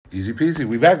Easy peasy.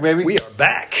 We back, baby. We are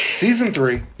back. Season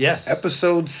 3. Yes.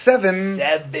 Episode 7.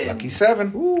 7. Lucky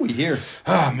 7. Ooh, we here.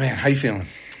 Oh, man. How you feeling?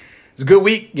 It's a good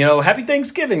week. You know, happy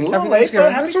Thanksgiving. A little late, but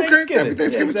happy That's okay. Thanksgiving. Happy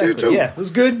Thanksgiving to you, too. Yeah, it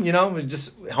was good. You know, we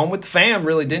just home with the fam.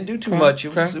 Really didn't do too much.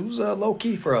 It was low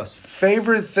key for us.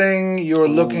 Favorite thing you're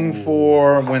looking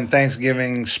for when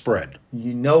Thanksgiving spread?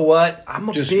 You know what?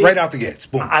 Just right out the gates.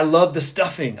 Boom. I love the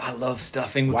stuffing. I love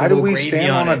stuffing with Why the do little we gravy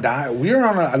stand on it. a diet? We're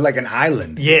on an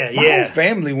island. Yeah, My whole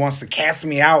family wants to cast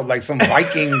me out like some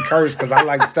Viking curse because I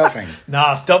like stuffing.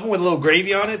 Nah, stuffing with a little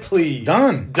gravy on it, please.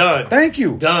 Done. Thank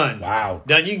you. Done. Wow.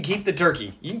 Done. You can keep the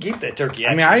turkey. You can keep that turkey.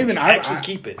 Actually. I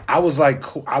keep it. I was like,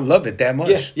 cool. I love it that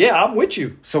much. Yeah, I'm with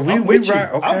you. So I'm with you.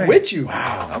 Okay. I'm with you.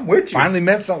 Wow. I'm with you. Finally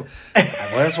met some.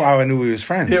 Well, that's why I knew we was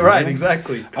friends. Yeah, man. right.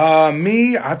 Exactly.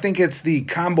 I think it's the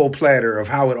combo platter of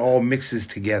how it all mixes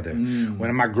together.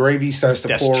 When my gravy starts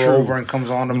to pour over and comes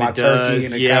onto my turkey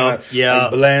and it kind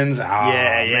of blends.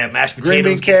 Man. Mashed potatoes, green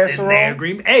bean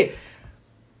casserole. Hey,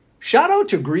 shout out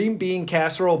to green bean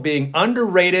casserole being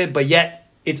underrated, but yet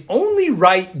it's only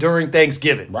right during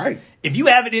Thanksgiving. Right. If you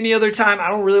have it any other time, I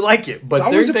don't really like it. But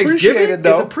during Thanksgiving,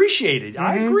 it's appreciated.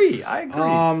 I agree.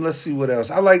 Let's see what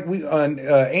else. I like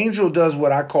Angel does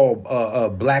what I call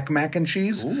black mac and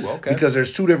cheese. Ooh, okay. Because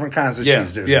there's two different kinds of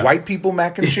cheese. There's white people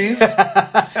mac and cheese,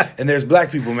 and there's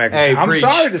black people mac and cheese. I'm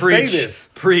sorry to say this.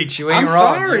 Preach. You ain't I'm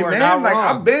wrong. sorry, man. Like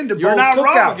I've been to You're both not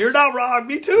cookouts. wrong. You're not wrong.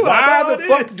 Me too. Why the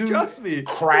fuck do Trust me.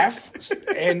 craft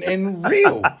and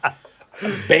real?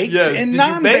 Baked and Did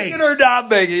non-baked. you bake it or not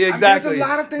bake it? Exactly. There's a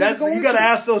lot of things going You got to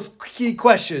ask those key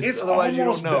questions. Otherwise, you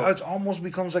don't know. It almost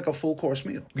becomes like a full course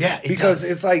meal. Yeah, because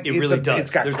does. it's like it really does.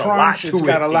 It's got There's crunch. It's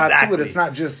got a lot to exactly. it. It's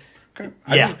not just.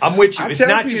 I'm with you. It's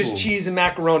not just cheese and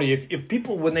macaroni. If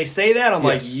people, when they say that, I'm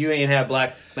like, you ain't had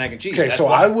black mac and cheese. Okay, so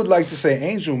I would like to say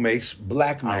Angel makes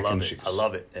black mac and cheese. I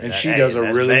love it. And she does a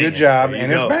really good job,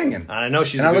 and it's banging. I know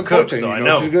she's a good cook, so I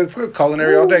know. She's a good cook,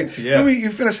 culinary all day. Yeah. You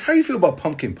finish. How you feel about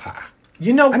pumpkin pie?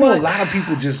 You know what? I know a lot of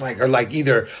people just are like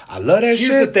either I love that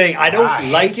shit. Here's the thing. I don't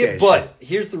like it, but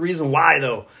here's the reason why,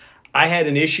 though. I had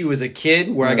an issue as a kid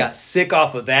where I got sick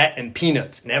off of that and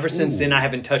peanuts. And ever since then, I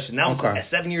haven't touched it. And that was at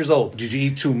 7 years old. Did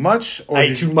you eat too much? I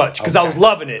ate too much because I was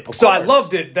loving it. So I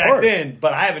loved it back then,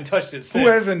 but I haven't touched it since. Who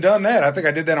hasn't done that? I think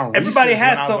I did that on Reese's. Everybody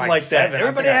has something like that.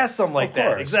 Everybody has something like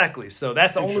that. Exactly. So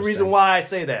that's the only reason why I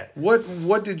say that.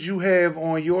 What did you have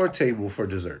on your table for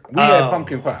dessert? We had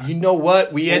pumpkin pie. You know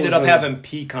what? We ended up having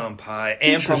pecan pie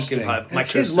and pumpkin pie. My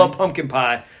kids love pumpkin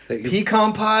pie.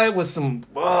 Pecan pie with some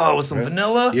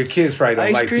vanilla. Your kids probably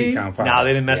don't like cream. Pecan pie. No,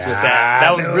 they didn't mess with that.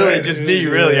 That was really just me,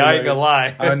 really. I ain't gonna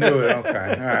lie. I knew it.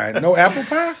 Okay. All right. No apple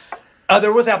pie?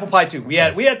 There was apple pie too. We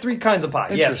had three kinds of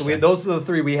pie. Yeah, so those are the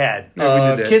three we had. Yeah,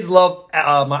 we did that. Kids love.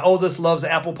 My oldest loves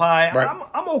apple pie. Right.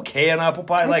 I'm okay on apple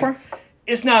pie. Like,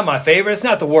 it's not my favorite. It's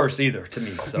not the worst either to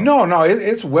me. So. No,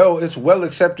 it's well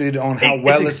accepted on how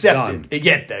it's done.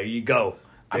 There you go.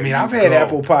 I've had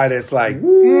apple pie that's like,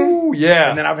 yeah.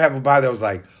 And then I've had apple pie that was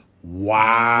like,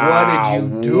 wow. What did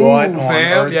you do,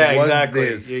 fam? Yeah, exactly.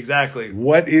 Exactly.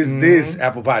 What is this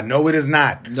apple pie? No, it is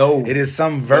not. No. It is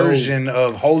some version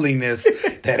of holiness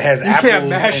that has apples. You can't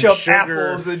mash and up sugar.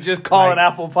 apples and just call it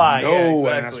apple pie. No, yeah,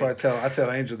 exactly. And that's why I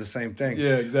tell Angel the same thing.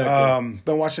 Yeah, exactly.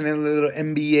 Been watching a little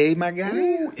NBA, my guy.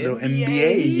 Little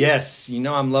NBA. Yes,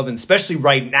 I'm loving, especially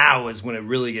right now is when it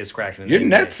really gets cracking. Your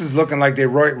Nets is looking like they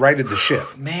righted the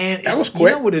ship. Man, that was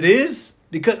quick. You know what it is?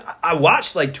 Because I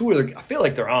watched like two of their. I feel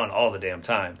like they're on all the damn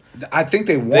time. I think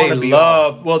they want to be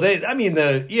on. Well, the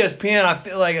ESPN, I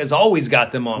feel like has always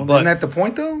got them on. Well, isn't that the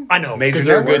point, though? I know, because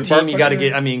they're a good team. You got to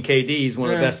get. KD is one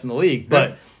of the best in the league,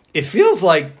 but it feels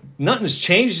like nothing's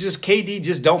changed. Just KD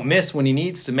just don't miss when he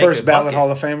needs to make first ballot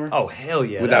Hall of Famer. Oh hell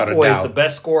yeah! Without that a boy doubt, is the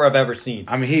best scorer I've ever seen.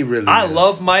 He really. I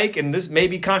love Mike, and this may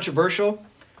be controversial.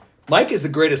 Mike is the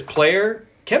greatest player.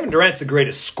 Kevin Durant's the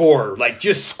greatest scorer. Like,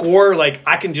 just score. Like,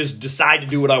 I can just decide to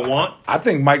do what I want. I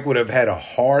think Mike would have had a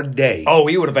hard day. Oh,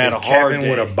 he would have had a hard day. Kevin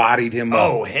would have bodied him up.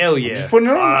 Oh, hell yeah. Just putting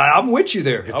it on. I'm with you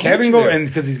there. If Kevin go, and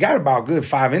because he's got about good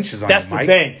 5 inches on him, That's the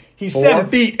thing. He's 7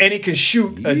 feet and he can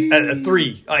shoot a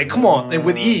three. Like, come on,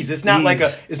 with ease. It's not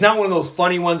it's not one of those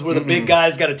funny ones where the big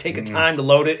guy's got to take a time to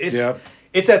load it.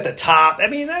 It's at the top.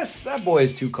 That boy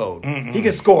is too cold. He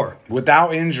can score.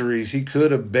 Without injuries, he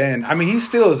could have been. He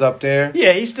still is up there.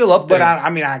 Yeah, he's still up there. But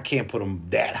I can't put him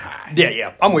that high.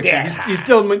 Yeah. I'm with you. He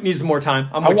still needs some more time.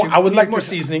 I'm with you. I would like more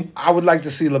seasoning. I would like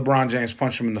to see LeBron James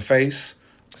punch him in the face.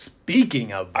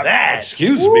 Speaking of that.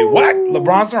 Excuse me, what?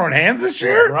 LeBron's throwing hands this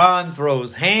year? LeBron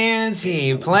throws hands. He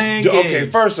ain't playing games. Okay,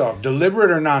 first off,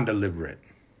 deliberate or non-deliberate?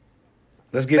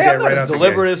 Let's get that right out the gate.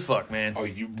 Deliberate as fuck, man. Oh,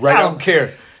 you I don't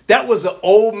care. That was an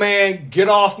old man, get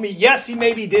off me. Yes, he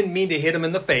maybe didn't mean to hit him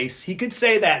in the face. He could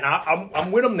say that, and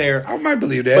I'm with him there. I might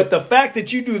believe that. But the fact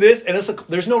that you do this, and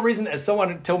there's no reason, as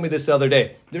someone told me this the other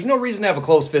day, there's no reason to have a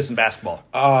closed fist in basketball.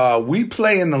 We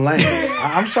play in the lane.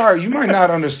 I'm sorry, you might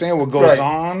not understand what goes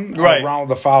on around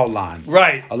the foul line.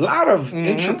 Right. A lot of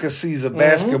intricacies of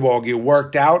basketball get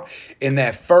worked out in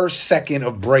that first second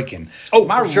of breaking. Oh,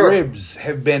 my ribs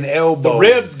have been elbowed. The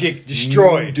ribs get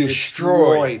destroyed.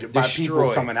 Destroyed by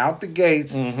people coming out the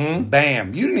gates.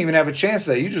 Bam. You didn't even have a chance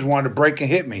there. You just wanted to break and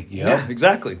hit me. Yep. Yeah,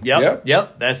 exactly.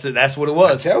 Yep. That's it. That's what it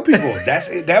was. I tell people,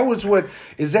 that was what,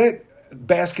 is that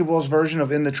basketball's version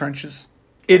of in the trenches?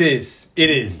 It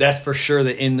is. That's for sure.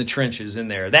 The in the trenches in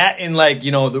there. That and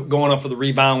going up for the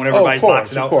rebound when everybody's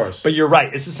boxing out. Of course. But you're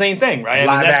right. It's the same thing, right?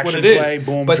 Live that's what it is. Play,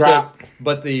 boom, drop.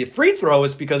 But the free throw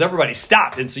is because everybody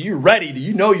stopped, and so you're ready.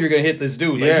 You know you're going to hit this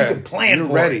dude. Like, you can plan you're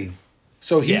for ready. it.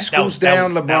 So he scoots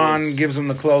down. LeBron gives him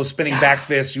the close spinning back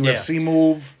fist UFC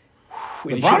move.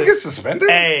 LeBron gets suspended?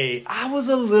 Hey, I was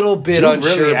a little bit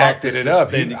unsure about the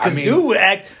suspending. Because dude would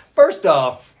act... First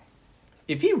off,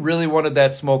 if he really wanted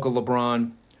that smoke of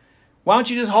LeBron, why don't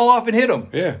you just haul off and hit him?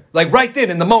 Yeah. Like right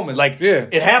then in the moment. Like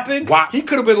it happened. Whop. He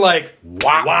could have been like,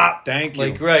 whop. Thank you.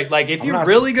 Like, right. Like if you're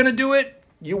really going to do it,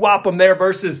 you whop him there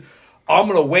versus... I'm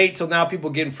going to wait till now people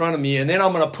get in front of me, and then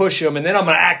I'm going to push him, and then I'm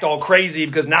going to act all crazy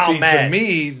because now I'm mad. To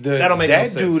me,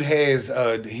 that dude has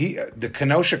the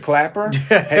Kenosha Clapper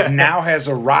now has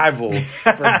a rival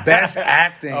for best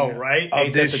acting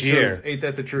of this year. Ain't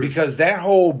that the truth? Because that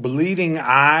whole bleeding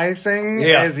eye thing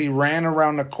as he ran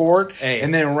around the court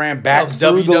and then ran back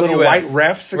through the little white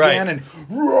refs again and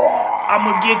I'm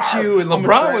going to get you. And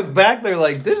LeBron was back there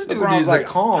like, this dude needs to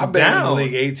calm I've been down. in the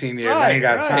league 18 years. I ain't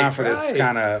got time for this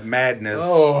kind of madness.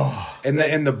 Oh,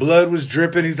 and the blood was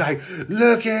dripping. He's like,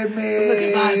 "Look at me, look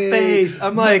at my face."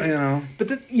 I'm like,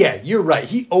 but you're right.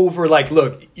 He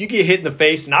look, you get hit in the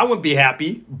face, and I wouldn't be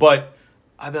happy, but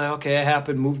I'd be like, okay, it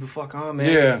happened. Move the fuck on,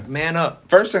 man. Yeah, man up.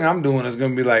 First thing I'm doing is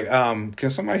gonna be like,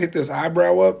 can somebody hit this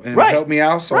eyebrow up and help me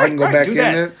out so I can go back in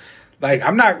there? Like,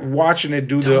 I'm not watching it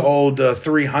do the old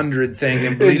 300 thing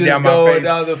and bleed down my face.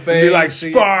 Down the face. And be like,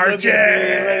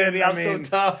 Spartan! I'm so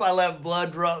tough. I let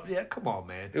blood drop. Yeah, come on,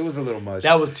 man. It was a little much.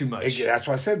 That was too much. That's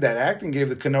why I said that acting gave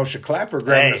the Kenosha Clapper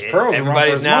grabbing his pearls and run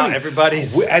for his money.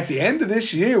 Everybody's... At the end of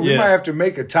this year, we might have to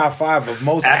make a top 5 of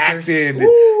most acted.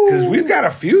 Because we've got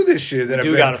a few this year that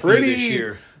have been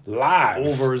pretty live.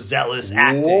 Overzealous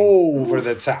acting. Over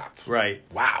the top. Right.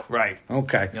 Wow. Right.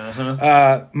 Okay.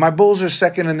 My Bulls are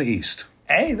second in the East.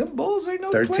 Hey, them Bulls ain't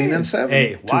no 13-7.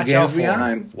 Hey, watch 2 out games for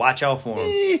behind. Them. Watch out for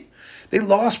them. They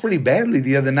lost pretty badly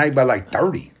the other night by like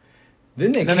 30.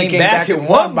 Then they came back and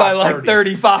won by like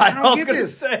 35. I was going to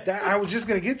say. I was just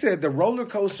going to get to it. The roller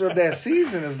coaster of that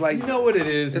season is like... You know what it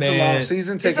is, man. It's a long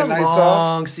season, taking nights off. It's a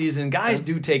long season. Guys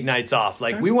do take nights off.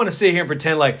 Like, we want to sit here and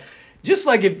pretend like... Just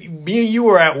like if me and you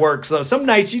were at work, so some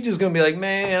nights you just gonna be like,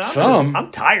 man,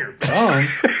 I'm tired.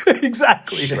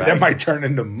 Exactly. Shit, right? That might turn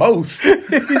into most.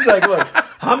 He's like, look,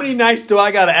 how many nights do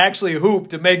I gotta actually hoop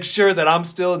to make sure that I'm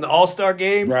still in the All-Star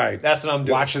game? Right. That's what I'm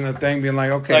doing. Watching the thing, being like,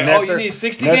 okay, you need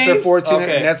 60 Nets games? Are 14.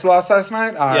 Okay. Nets lost last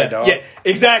night? All right, dog. Yeah,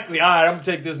 exactly. All right, I'm gonna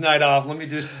take this night off. Let me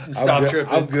just stop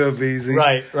tripping. I'm good,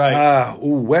 BZ. Right.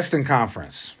 Western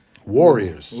Conference.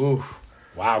 Warriors. Ooh.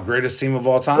 Wow, greatest team of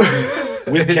all time.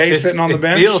 With K sitting on the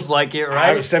bench. Feels like it,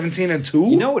 right? 17-2.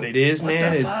 You know what it is,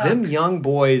 man? Is them young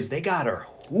boys, they got her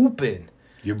hooping.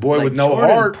 Your boy with no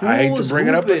heart. I hate to bring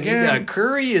it up again. You got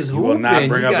Curry is hooping. You will not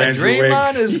bring up Andrew Wiggins.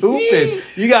 Draymond is hooping.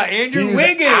 You got Andrew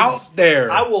Wiggins out there.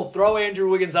 I will throw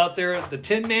Andrew Wiggins out there. The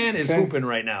Tin Man is hooping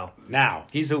right now.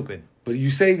 He's hooping. But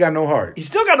you say he got no heart. He's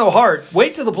still got no heart.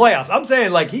 Wait till the playoffs. I'm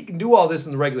saying, like, he can do all this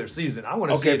in the regular season. I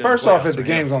want to see it. First off, if the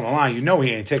game's on the line, you know he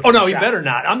ain't taking. Oh no, he better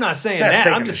not. I'm not saying that.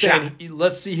 I'm just saying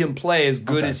let's see him play as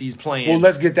good as he's playing. Well,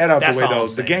 let's get that out the way though.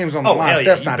 The game's on the line.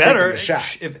 Steph's not taking the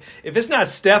shot. If it's not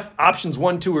Steph options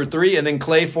 1, 2, or 3, and then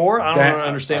Clay 4, I don't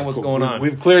understand what's going on.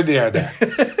 We've cleared the air there,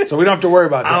 so we don't have to worry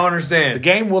about that. I don't understand. The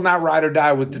game will not ride or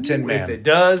die with the Tin Man. If it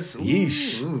does,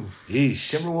 yeesh.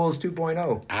 Timberwolves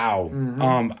 2.0.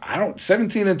 Ow.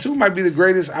 17-2 might be the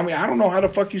greatest. I mean, I don't know how the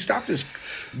fuck you stop this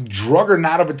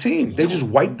juggernaut of a team. They just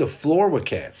wipe the floor with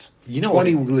cats.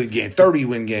 20 win games, 30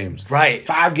 win games. Right.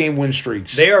 5-game win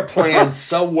streaks. They are playing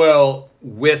so well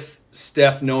with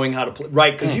Steph knowing how to play.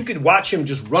 Right, because you could watch him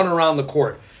just run around the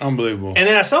court. Unbelievable. And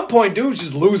then at some point, dudes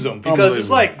just lose them. Because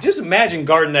it's like, just imagine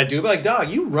guarding that dude. Be like, dog,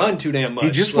 you run too damn much.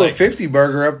 He just put 50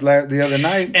 burger up the other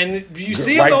night. And you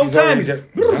see him the whole time. He's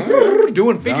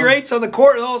doing figure eights on the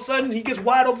court, and all of a sudden, he gets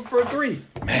wide open for a 3.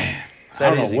 Man. It's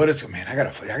I don't know what it's. Man, I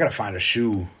gotta find a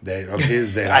shoe of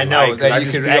his that I know like, that you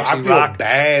could actually rock.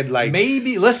 Bad. Like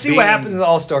maybe let's see what happens in the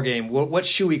All-Star game. What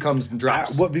shoe he comes and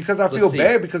drops? Because I feel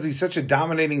bad because he's such a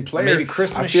dominating player. Maybe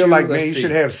Christmas. I feel shoe. Like man, you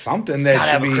should have something that should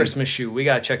have be a Christmas shoe. We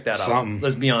gotta check that out.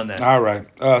 Let's be on that. All right.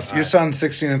 So your son's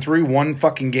 16-3, one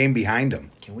fucking game behind him.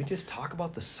 Can we just talk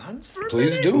about the Suns for a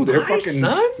Please minute? do. They're My fucking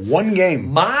Suns? one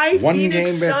game. My one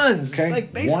Phoenix game Suns. Okay. It's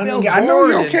like baseball's I know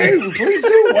you're okay. Please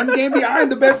do. One game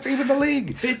behind the best team in the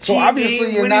league. So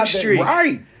obviously you're not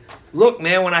right. Look,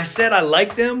 man, when I said I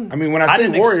like them, I mean, when I say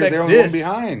Warrior, they're only one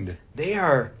behind. They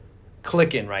are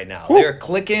clicking right now. Woo. They're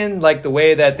clicking like the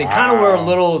way that they kind of were a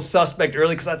little suspect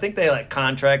early because I think they like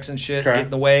contracts and shit get in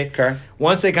the way. Okay.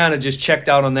 Once they kind of just checked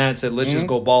out on that and said, let's just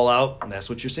go ball out, and that's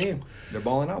what you're seeing. They're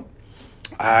balling out.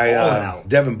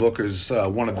 Devin Booker's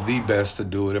one of the best to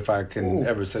do it, if I can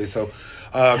ever say so.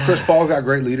 Chris Paul got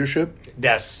great leadership.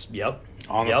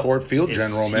 On the court, field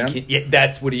general, man.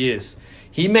 That's what he is.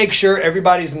 He makes sure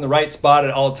everybody's in the right spot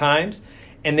at all times.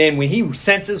 And then when he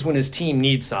senses when his team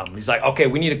needs something, he's like, okay,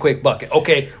 we need a quick bucket.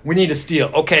 Okay, we need a steal.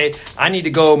 Okay, I need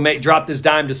to go drop this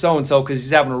dime to so-and-so because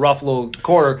he's having a rough little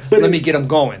quarter. But let me get him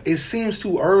going. It seems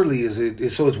too early.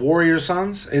 So it's Warrior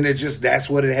Suns? And that's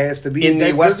what it has to be? In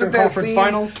the Western Conference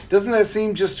Finals? Doesn't that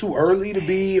seem just too early to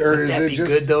be? Or Would is that it be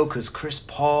just good, though, because Chris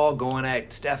Paul going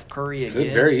at Steph Curry again?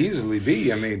 Could very easily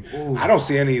be. I mean, I don't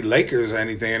see any Lakers or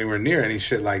anything anywhere near any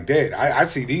shit like that. I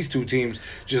see these two teams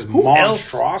just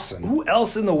monstrosing. Who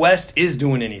else in the West is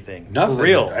doing anything? Nothing. For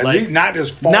real. At least not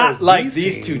as far not as like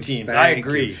these two teams. Thank I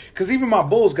agree. Because even my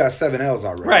Bulls got 7 L's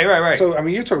already. Right. So, I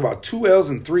mean, you're talking about 2 L's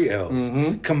and 3 L's.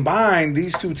 Mm-hmm. Combined,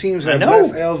 these two teams have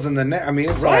less L's than the net. I mean,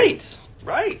 it's right.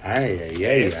 Ay,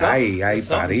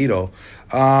 parido.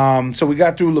 So we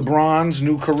got through LeBron's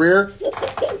new career.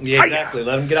 Yeah, exactly.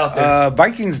 Let him get out there.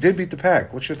 Vikings did beat the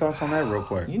Pack. What's your thoughts on that real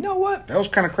quick? You know what? That was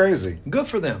kind of crazy. Good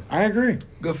for them. I agree.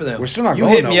 Good for them. We're still not you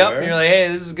going hit me nowhere. up and you're like, hey,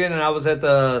 this is good. And I was at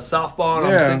the softball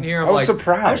and I'm sitting here. I was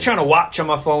surprised. I was trying to watch on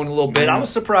my phone a little bit. I was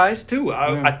surprised too.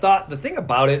 I thought the thing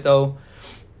about it though,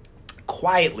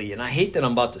 quietly, and I hate that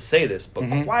I'm about to say this, but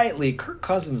quietly, Kirk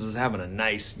Cousins is having a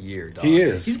nice year, dog. He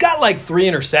is. He's got like 3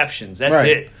 interceptions. That's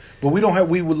it. But we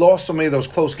lost so many of those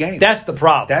close games. That's the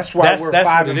problem. That's why we're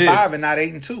 5-5 and not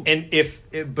 8-2.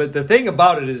 And but the thing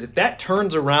about it is, if that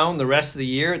turns around the rest of the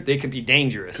year, they could be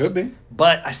dangerous. Could be.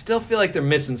 But I still feel like they're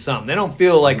missing something. They don't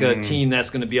feel like a team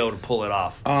that's going to be able to pull it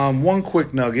off. One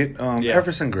quick nugget: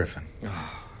 Everson Griffin.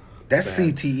 That's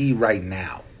CTE right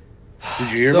now.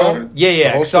 Did you hear about it?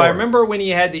 Yeah. So I remember when he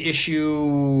had the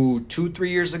issue 2-3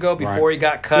 years ago before he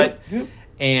got cut. Yep.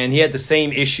 And he had the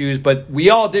same issues, but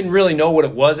we all didn't really know what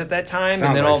it was at that time. Sounds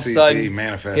and then like all of a sudden, he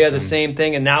had the CTE same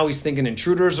thing. And now he's thinking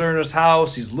intruders are in his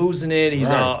house. He's losing it. He's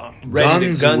ready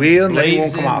guns to blazing. He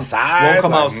won't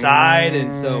come outside.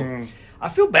 And so I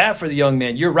feel bad for the young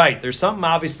man. You're right. There's something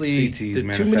obviously too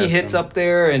many hits up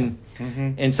there,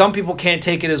 and some people can't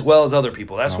take it as well as other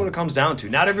people. That's what it comes down to.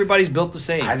 Not everybody's built the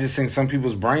same. I just think some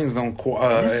people's brains don't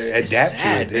adapt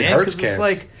sad, to it. It man, hurts cats.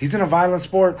 Like, he's in a violent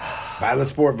sport,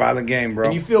 violent game, bro.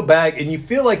 And you feel bad, and you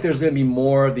feel like there's going to be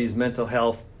more of these mental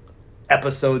health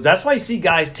episodes. That's why you see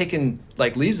guys taking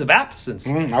like leaves of absence.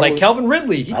 Like Calvin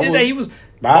Ridley, he did that. He was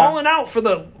balling out for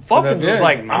the Falcons. It's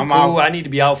like, I need to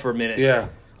be out for a minute. Yeah.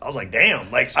 I was like,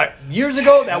 damn. Like years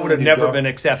ago, that would have never been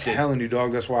accepted. I'm telling you,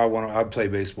 dog. That's why I'd play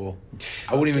baseball.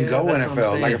 I wouldn't even go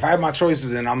NFL. Like if I had my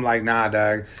choices, and I'm like, nah,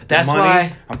 dog. That's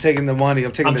why I'm taking the money.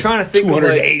 I'm trying to think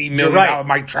 $280 million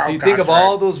Mike Trout. So you think of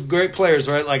all those great players,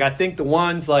 right? Like I think the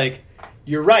ones like.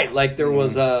 You're right. Like there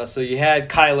was, so you had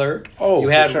Kyler, you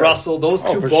had Russell. Those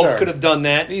two both could have done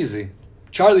that. Easy.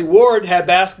 Charlie Ward had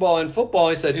basketball and football.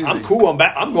 He said, "I'm cool.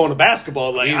 I'm going to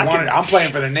basketball. Like I'm playing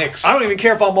for the Knicks. I don't even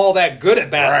care if I'm all that good at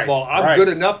basketball. I'm good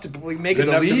enough to make it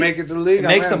to the league,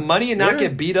 make some money and not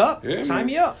get beat up. Sign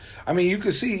me up." I mean, you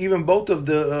could see even both of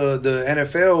the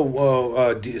NFL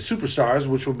superstars,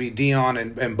 which would be Dion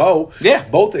and Bo,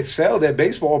 both excelled at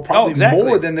baseball probably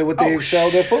more than they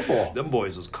excelled at football. Them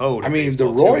boys was cold. I mean, the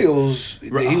Royals, he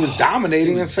was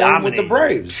dominating and same with the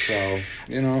Braves. So,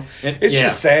 it's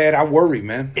just sad. I worry,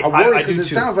 man. I worry because it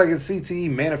sounds like it's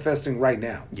CTE manifesting right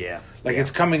now. Yeah. Like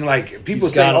it's coming like people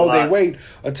say, they wait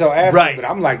until after. Right. But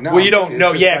I'm like, no. Well, you don't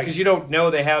know. Yeah, because you don't know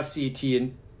they have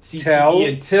CTE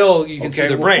until you can see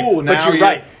their brain. Cool. But you're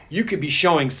right. You could be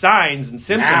showing signs and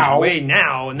symptoms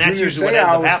and that's usually what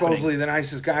ends up happening. Was supposedly the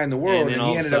nicest guy in the world, and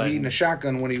he ended up eating a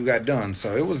shotgun when he got done.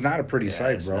 So it was not a pretty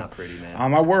sight, bro. Not pretty, man.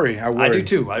 I worry. I do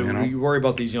too. You worry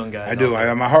about these young guys. I do.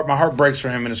 My heart breaks for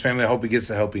him and his family. I hope he gets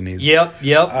the help he needs. Yep.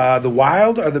 The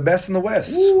Wild are the best in the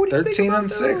West. Ooh,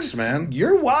 13-6, man.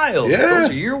 You're wild. Yeah, those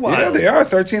are your wild. Yeah, they are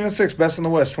 13-6, best in the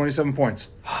West. 27 points.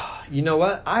 you know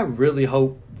what? I really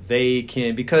hope they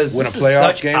can, because win a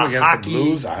playoff game against the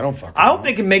Blues. I hope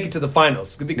they can make it to the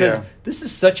finals, because this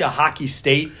is such a hockey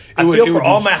state. I feel for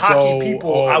all my hockey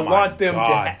people, I want them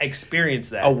to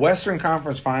experience that. A Western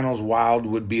Conference Finals Wild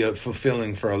would be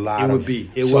fulfilling for a lot of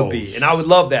souls. Would be, and I would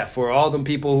love that for all them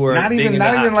people who are not even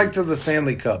like to the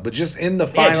Stanley Cup, but just in the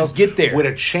finals, just get there with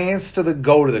a chance to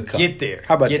go to the Cup. Get there.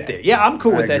 How about that? There. Yeah, I'm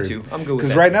cool with that too. I'm good with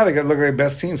that because right now they got to look at their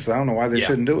best teams, so I don't know why they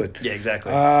shouldn't do it. Yeah,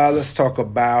 exactly. Let's talk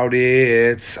about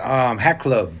it. Hat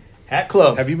Club. Hat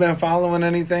Club. Have you been following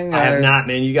anything? I have not,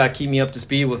 man. You got to keep me up to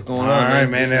speed with what's going on. All right,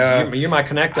 man. You're my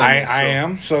connector. I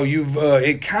am. So you've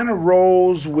it kind of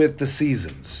rolls with the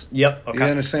seasons. Yep. Okay. You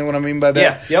understand what I mean by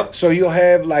that? Yeah. Yep. So you'll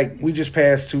have, like, we just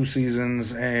passed 2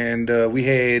 seasons, and we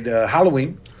had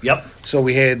Halloween. Yep. So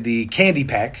we had the Candy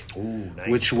Pack, nice.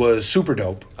 Which was super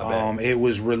dope. It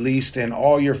was released in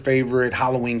all your favorite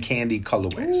Halloween candy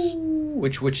colorways. Ooh.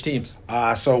 Which teams?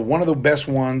 So one of the best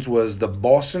ones was the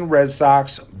Boston Red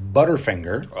Sox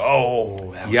Butterfinger.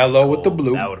 Oh, yellow with the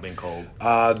blue. That would have been cold.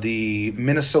 The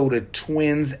Minnesota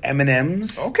Twins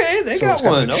M&Ms. Okay, they got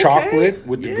one. The chocolate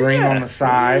with the green on the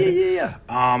side. Yeah.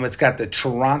 It's got the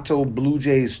Toronto Blue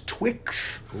Jays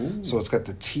Twix. Ooh. So it's got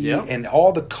the T, and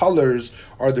all the colors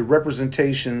are the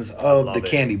representations of the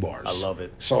candy bars. I love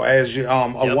it. So as you,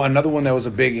 another one that was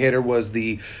a big hitter was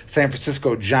the San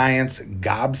Francisco Giants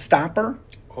Gobstopper.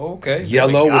 Okay.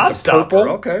 Yellow with the purple.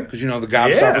 Okay. Because, the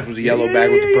Gobstopper was a yellow bag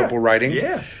with the purple writing.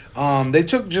 Yeah. They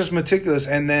took just meticulous,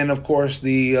 and then of course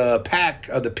the pack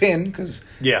of the pin, because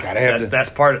gotta have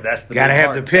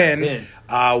the pin.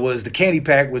 Was the candy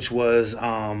pack, which was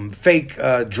fake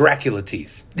Dracula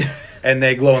teeth, and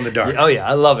they glow in the dark. Oh yeah,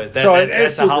 I love it.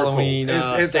 It's super Halloween, cool.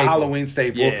 It's a Halloween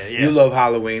staple. Yeah. You love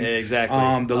Halloween. Yeah, exactly.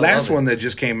 The last one that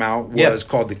just came out was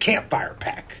called the Campfire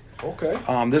Pack. Okay.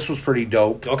 This was pretty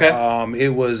dope. Okay. It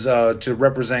was to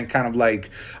represent kind of like,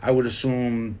 I would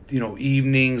assume,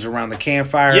 evenings around the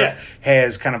campfire. Yeah.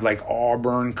 Has kind of like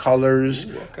auburn colors.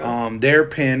 Ooh, okay. Their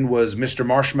pin was Mr.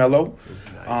 Marshmallow.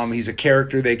 Nice. He's a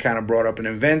character they kind of brought up and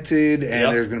invented,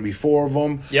 and there's going to be 4 of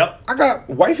them. Yep. I got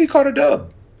Wifey caught a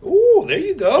dub. Ooh, there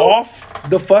you go. Off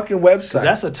the fucking website.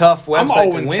 That's a tough website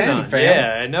I'm to win on. fam.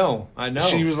 Yeah, I know.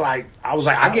 She was like,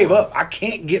 I gave up. I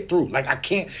can't get through. Like, I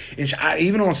can't. And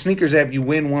even on Sneakers app, you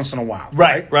win once in a while.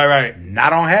 Right.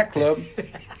 Not on Hat Club.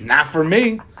 Not for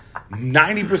me.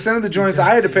 90% of the joints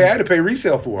I had to pay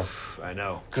resale for. I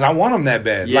know. Because I want them that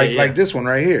bad. Like this one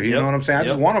right here. You know what I'm saying? I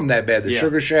just want them that bad. The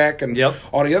Sugar Shack and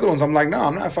all the other ones. I'm like, no,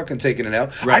 I'm not fucking taking an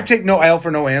L. Right. I take no L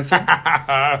for no answer.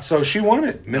 So she won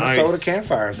it. Minnesota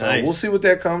Campfire. So we'll see what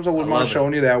that comes. I wouldn't mind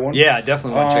showing you that one. Yeah, I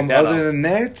definitely want to check that out. Other than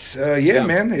that,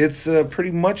 man, it's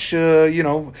pretty much,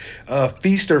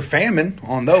 feast or famine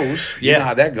on those. You know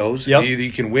how that goes. Yep. Either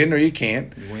you can win or you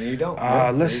can't. You win or you don't.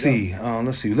 Let's see.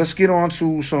 Let's get on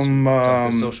to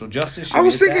some social justice. I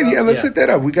was thinking, let's hit that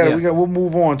up. We'll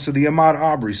move on to the Ahmaud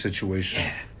Arbery situation.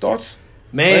 Thoughts?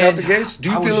 Man, right out the gates?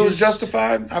 Do you feel it was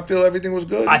justified? I feel everything was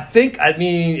good. I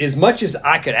mean, as much as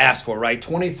I could ask for, right?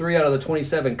 23 out of the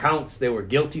 27 counts they were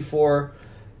guilty for.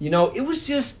 It was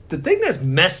just the thing that's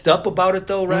messed up about it,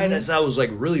 though, right? As I was like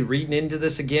really reading into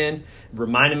this again,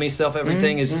 reminding myself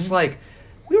everything, is just like,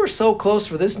 we were so close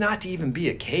for this not to even be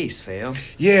a case, fam.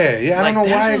 Yeah. I don't know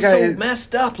why it got so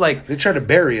messed up. Like, they tried to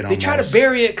bury it. They tried to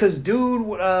bury it because, dude,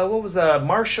 what was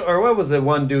Marshall, or what was the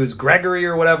one dude's Gregory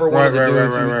or whatever? One of the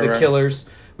dudes, the killers.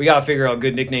 We gotta figure out a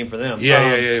good nickname for them.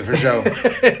 Yeah, for sure.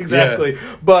 Exactly.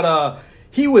 Yeah. But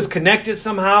he was connected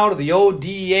somehow to the old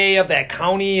DEA of that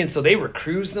county, and so they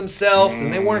recused themselves,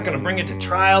 and they weren't going to bring it to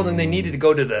trial, and they needed to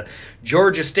go to the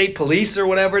Georgia State Police or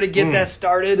whatever to get that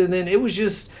started, and then it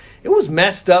was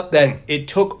messed up that it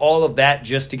took all of that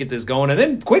just to get this going. And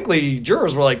then quickly,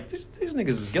 jurors were like, these niggas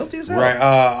is guilty as hell. Right.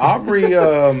 Aubrey,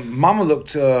 mama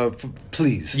looked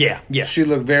pleased. Yeah. She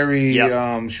looked very,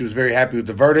 she was very happy with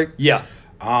the verdict. Yeah.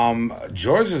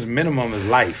 Georgia's minimum is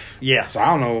life. Yeah. So I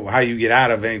don't know how you get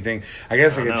out of anything. I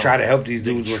guess I could try to help these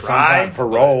dudes with some kind of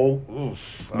parole.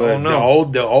 But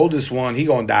the oldest one, he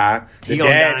gonna die. The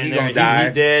dad, he gonna die.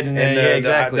 He's dead, and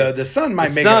exactly. The son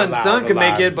might make it. Son can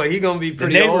make it, but he gonna be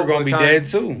pretty old. The neighbor gonna be dead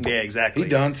too. Yeah, exactly. He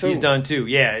done too. He's done too.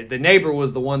 Yeah, the neighbor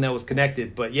was the one that was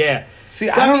connected, but yeah. See,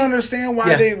 I don't understand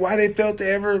why they felt to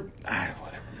ever.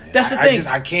 That's the thing.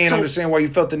 I can't understand why you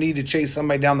felt the need to chase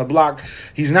somebody down the block.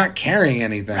 He's not carrying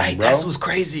anything, right, bro. That's what's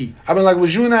crazy. I've been like,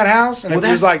 was you in that house? And if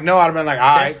he was like, no, I'd have been like,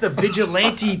 all right. That's the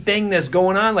vigilante thing that's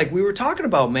going on. Like we were talking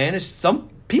about, man. It's some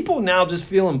people now just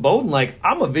feel emboldened. Like,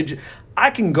 I'm a vigilante. I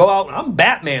can go out. I'm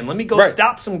Batman. Let me go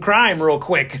stop some crime real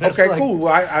quick. Okay, cool.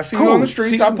 Well, I see you on the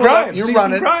streets. See some crime. You're see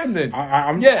running. Some crime then. All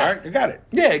right, I got it.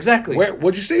 Yeah, exactly.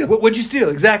 What'd you steal? What'd you steal?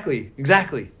 Exactly.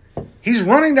 He's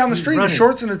running down the street in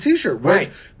shorts and a t-shirt.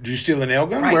 Right. Did you steal a nail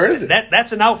gun? Right. Where is it?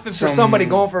 That's an outfit for somebody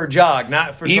going for a jog,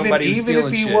 not for somebody who's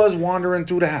stealing shit. Even if he was wandering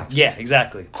through the house. Yeah,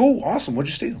 exactly. Cool, awesome. What'd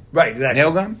you steal? Right, exactly.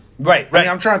 Nail gun? Right. I mean,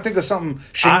 I'm trying to think of something.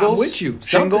 Shingles? I'm with you.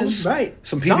 Shingles? Right.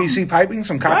 Some PVC piping?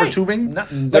 Some copper tubing?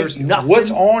 There's nothing.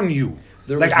 What's on you?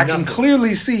 I can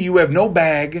clearly see you have no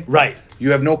bag. Right.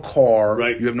 You have no car.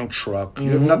 Right. You have no truck. You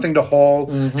have nothing to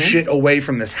haul shit away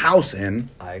from this house in.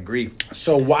 I agree.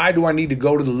 So why do I need to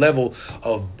go to the level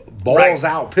of balls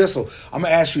out pistol? I'm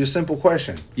going to ask you a simple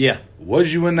question. Yeah.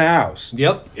 Was you in the house?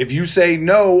 Yep. If you say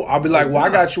no, I'll be like, well, I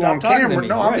got you on camera.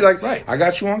 No, I'll be like, I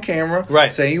got you on camera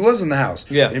saying you was in the house.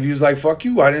 Yeah. And if you was like, fuck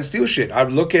you, I didn't steal shit,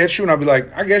 I'd look at you and I'd be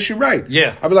like, I guess you're right.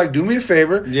 Yeah. I'd be like, do me a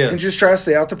favor and just try to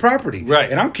stay out the property. Right.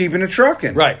 And I'm keeping the truck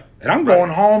in. Right. And I'm going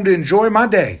home to enjoy my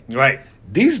day. Right.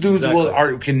 These dudes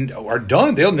are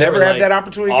done. They'll never have that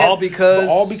opportunity all again.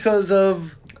 because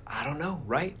of I don't know,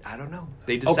 right? I don't know.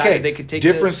 They decided they could take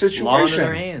different the situation. law into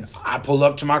their hands. I pull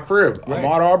up to my crib. Right.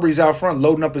 Ahmaud Arbery's out front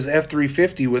loading up his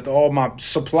F-350 with all my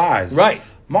supplies. Right.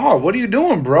 Ma, what are you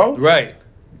doing, bro? Right.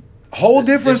 Whole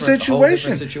different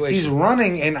situation. He's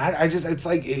running, and I just, it's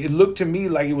like, it looked to me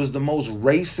like it was the most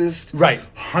racist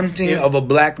hunting of a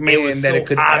black man it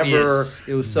could obvious.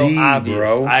 ever It was so be, obvious.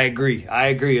 Bro. I agree.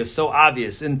 It was so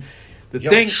obvious. And the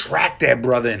thing, tracked that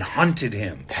brother and hunted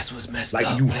him. That's what's messed up.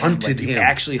 Like you hunted him. You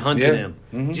actually hunted him.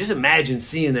 Mm-hmm. Just imagine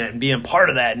seeing that and being part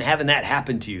of that and having that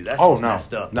happen to you. That's what's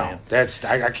messed up. No, man. That's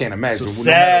I can't imagine. So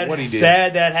sad. What he did.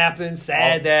 Sad that happened.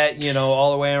 Sad that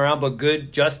all the way around. But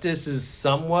good justice is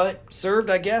somewhat served,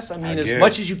 I guess. I mean, as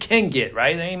much as you can get.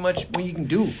 Right? There ain't much you can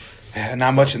do. Yeah,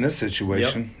 not much in this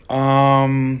situation. Yep.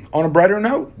 On a brighter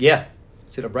note. Yeah.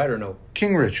 It's a brighter note.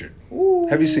 King Richard. Ooh,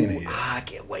 have you seen it yet? I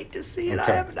can't wait to see it.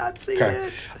 Okay. I have not seen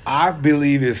it. I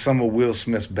believe it's some of Will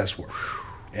Smith's best work.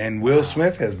 And Will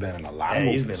Smith has been in a lot of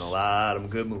movies. He's been in a lot of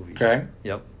good movies. Okay.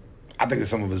 Yep. I think it's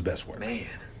some of his best work. Man.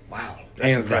 Wow.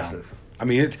 That's hands impressive. Down.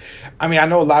 I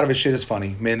know a lot of his shit is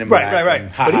funny. Men in Black.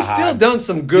 Right. But he's still done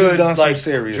some good, he's done some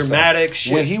serious dramatic stuff.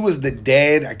 shit. When he was the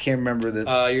dad, I can't remember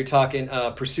the... you're talking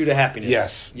Pursuit of Happiness.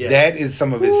 Yes. That is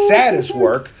some of his saddest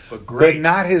work, but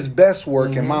not his best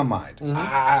work in my mind. Mm-hmm.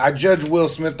 I judge Will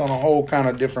Smith on a whole kind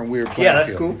of different weird playing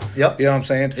that's cool. Yep. You know what I'm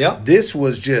saying? Yep. This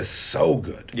was just so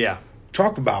good. Yeah.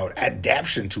 Talk about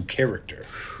adaptation to character.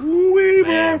 Ooh-wee,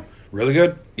 bro. Really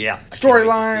good. Yeah.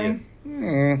 Storyline...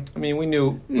 I mean, we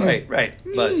knew, right,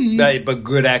 but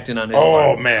good acting on his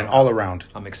part. Oh man, all around.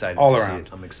 I'm excited. All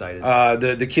around. I'm excited.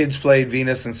 The kids played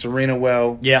Venus and Serena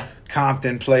well. Yeah.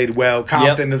 Compton played well.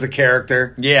 Compton is a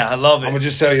character. Yeah, I love it. I'm gonna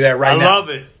just tell you that now. I love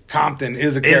it. Compton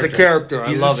is a character. He's a character.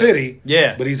 He's a city.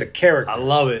 Yeah, but he's a character. I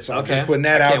love it. So I'm just putting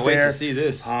that out there. Can't wait to see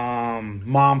this.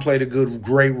 Mom played a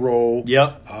great role.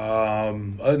 Yep.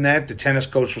 Other than that, the tennis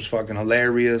coach was fucking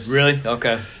hilarious. Really?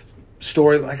 Okay.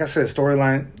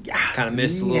 Storyline, kind of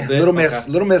missed a little bit.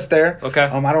 Little miss there. Okay.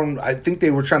 I think they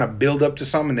were trying to build up to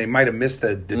something. They might have missed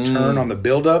the turn on the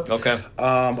build up. Okay.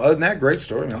 Other than that, great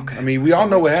story. Man. Okay. I mean, we all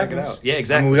know what happens. Yeah,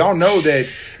 exactly. We all know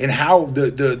that, and how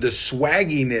the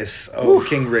swagginess of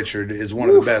King Richard is one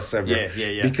of the best ever.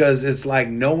 Yeah. Because it's like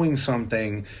knowing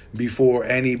something before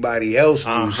anybody else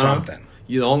knew something.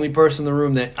 You're the only person in the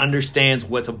room that understands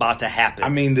what's about to happen. I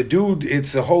mean, the dude,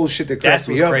 it's a whole shit that cracks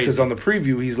me up because on the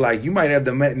preview, he's like, you might have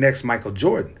the next Michael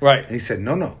Jordan. Right. And he said,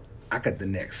 no, I got the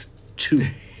next two.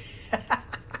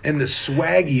 And the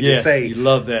swaggy to say, you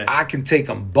love that. I can take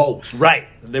them both. Right.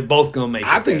 They're both going to make it.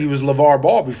 I think he was LeVar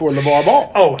Ball before LeVar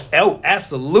Ball. Oh,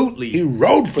 absolutely. He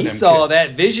rode for them. He saw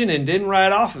that vision and didn't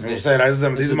ride off of it. This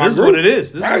is what it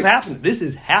is. This is happening. This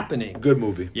is happening. Good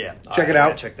movie. Yeah. Check it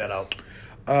out. Check that out.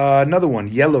 Another one,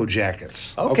 Yellow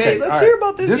Jackets. Okay, let's hear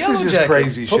about this. This is just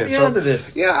crazy shit. Put me onto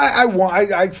this. Yeah,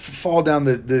 I fall down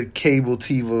the cable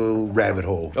TV rabbit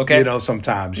hole. Okay,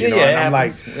 sometimes and I'm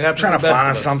like trying to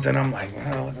find something. I'm like,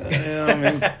 well, what the hell? I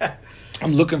mean,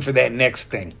 I'm looking for that next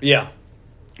thing. Yeah,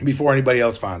 before anybody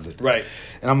else finds it. Right.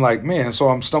 And I'm like, man. So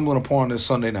I'm stumbling upon this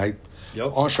Sunday night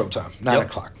on Showtime, 9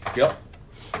 o'clock. Yep.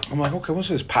 I'm like, okay, what's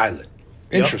this pilot?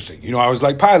 Interesting. I always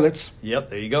like pilots. Yep,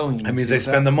 there you go. That means they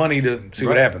spend the money to see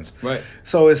what happens. Right.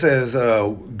 So it says,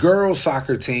 girls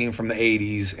soccer team from the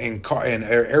 80s and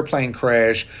airplane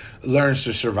crash learns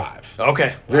to survive.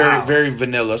 Okay. Very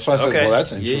vanilla. So I said, well,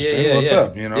 that's interesting. Yeah, What's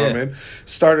up? You know what I mean?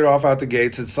 Started off out the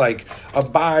gates. It's like a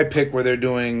biopic where they're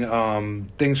doing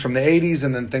things from the 80s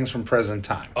and then things from present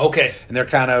time. Okay. And they're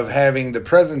kind of having the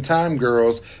present time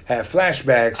girls have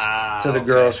flashbacks to the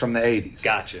girls from the 80s.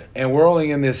 Gotcha. And we're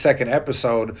only in this second episode.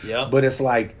 Yep. But it's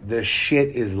like the shit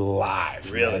is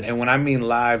live. Really? Man. And when I mean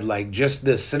live, like just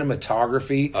the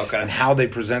cinematography and how they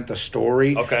present the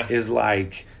story is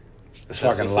like It's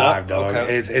fucking live, dog.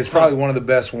 Okay. It's probably one of the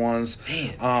best ones.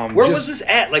 Man. Where was this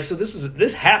at? Like, so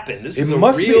this happened. This is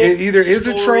must real be it either is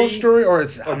a troll story or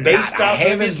it's based off. I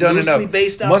haven't done enough.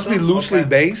 Based must be loosely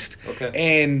based. Okay.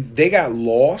 And they got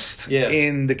lost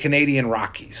in the Canadian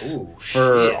Rockies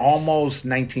for almost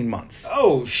 19 months.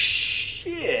 Oh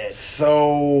shit.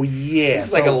 So yeah, this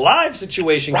is like a live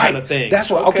situation kind of thing. That's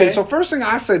what. Okay. So first thing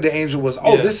I said to Angel was,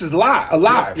 this is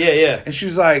alive. Yeah. And she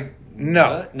was like,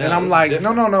 no. And I'm like,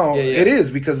 no. It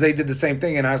is because they did the same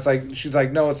thing. And I was like, she's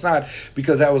like, no, it's not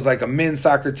because that was like a men's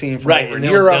soccer team from over in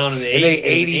Europe. And they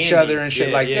ate each other and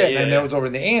shit like that. And that was over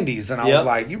in the Andes. And I was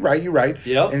like, you're right.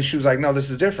 Yep. And she was like, no, this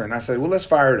is different. And I said, well, let's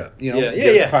fire it up. Give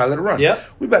the pilot a run. Yep.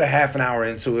 We about a half an hour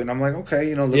into it. And I'm like,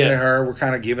 okay, looking at her, we're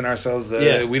kind of giving ourselves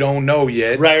the, we don't know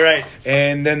yet. Right.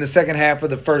 And then the second half of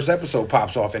the first episode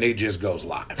pops off and it just goes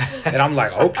live. And I'm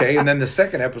like, okay. And then the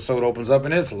second episode opens up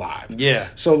and it's live. Yeah.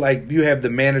 So like you have the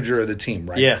manager of the team,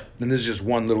 right? Yeah. And this is just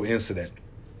one little incident.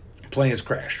 Planes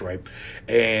crashed, right?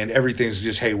 And everything's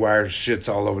just haywire, shit's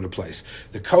all over the place.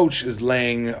 The coach is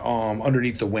laying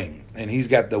underneath the wing, and he's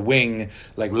got the wing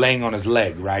like laying on his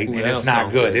leg, right? Ooh, and it's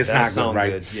not good. It's not good, right?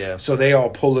 Good. Yeah. So they all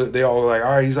pull it. They all like,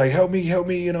 all right. He's like, help me,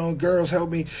 girls, help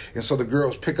me. And so the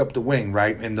girls pick up the wing,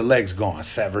 right? And the leg's gone,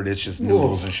 severed. It's just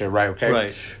noodles and shit, right? Okay.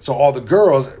 Right. So all the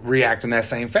girls react in that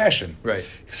same fashion, right?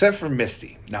 Except for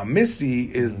Misty. Now Misty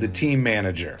is the team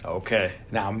manager. Okay.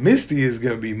 Now Misty is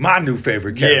gonna be my new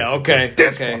favorite character. Yeah. Okay.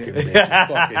 This fucking bitch is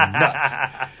fucking nuts.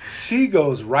 She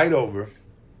goes right over,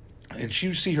 and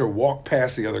you see her walk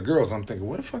past the other girls. I'm thinking,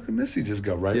 where the fuck did Misty just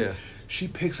go? Right? Yeah. She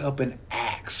picks up an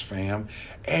axe, fam,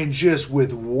 and just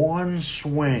with one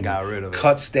swing, got rid of it.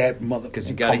 Cuts that mother. Because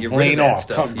you got to get rid of that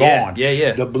stuff. Gone.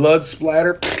 Yeah. The blood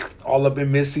splatter all up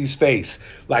in Missy's face,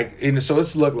 like, and so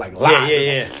it's looked like live.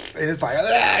 Yeah. And it's like,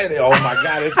 oh my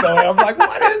god, it's going. I'm like,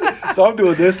 what is it? So I'm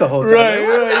doing this the whole time. Right. You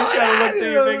gotta look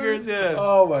through your fingers. Yeah.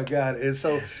 Oh my god. And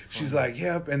so she's like,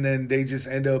 yep. And then they just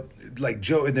end up like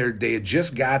Joe, and they had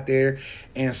just got there,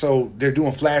 and so they're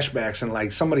doing flashbacks, and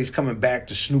like somebody's coming back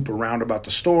to snoop around about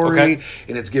the story,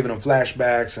 and it's giving them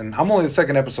flashbacks, and I'm only the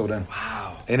second episode in. Wow.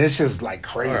 And it's just like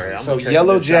crazy. Right, so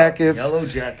Yellow Jackets,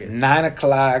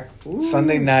 9:00,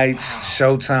 Sunday nights,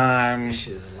 Showtime. This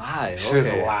shit is live.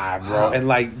 Shit's live, bro. Wow. And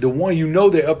like the one,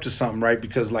 they're up to something, right?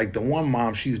 Because like the one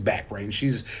mom, she's back, right? And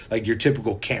she's like your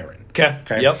typical Karen. Okay.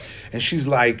 Yep. And she's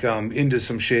like into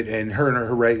some shit, and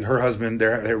her husband,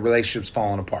 their relationship's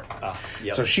falling apart.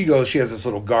 Yep. So she has this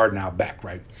little garden out back,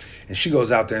 right? And she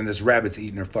goes out there, and this rabbit's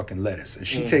eating her fucking lettuce. And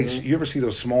she takes, you ever see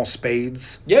those small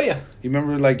spades? Yeah. You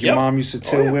remember like your mom used to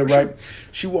till with, right? Sure.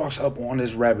 She walks up on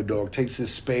this rabbit dog, takes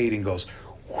this spade, and goes,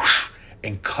 whoosh,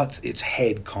 and cuts its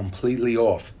head completely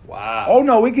off. Wow. Oh,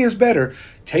 no, it gets better.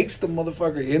 Takes the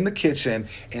motherfucker in the kitchen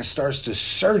and starts to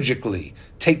surgically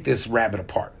take this rabbit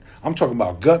apart. I'm talking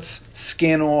about guts,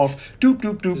 skin off,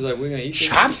 doop. He's like, we're gonna eat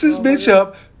chops this bitch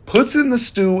up, puts it in the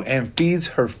stew, and feeds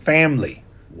her family.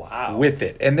 Wow. With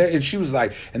it. And she was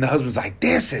like, and the husband's like,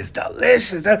 this is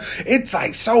delicious. It's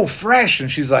like so fresh. And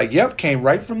she's like, yep, came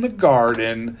right from the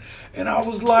garden. And I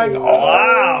was like, oh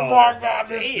my God,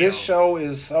 this show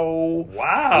is so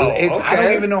wow. I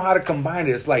don't even know how to combine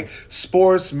it. It's like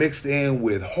sports mixed in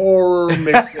with horror,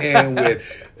 mixed in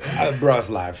with bro, it's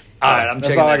live. So all right,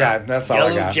 that's all I got. That's all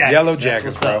I got. Yellow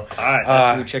Jackets, bro. All right, that's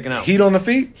what we're checking out. Heat on the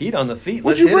feet? Heat on the feet.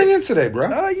 What'd you bring in today, bro?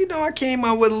 I came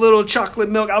out with a little chocolate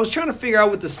milk. I was trying to figure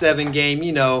out with the 7 game,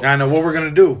 I know what we're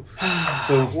going to do.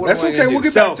 So that's okay. We'll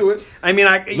get back to it. I mean,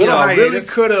 I really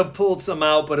could have pulled some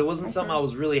out, but it wasn't something I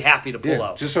was really happy to pull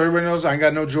out. Just so everybody knows, I ain't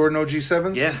got no Jordan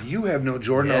OG7s. Yeah. You have no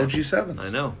Jordan OG7s.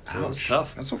 I know. So it's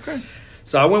tough. That's okay.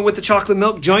 So I went with the chocolate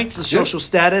milk joints, the social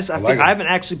status. I haven't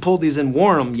actually pulled these and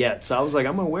worn them yet. So I was like,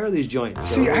 I'm going to wear these joints.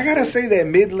 See, I got to say that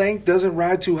mid-length doesn't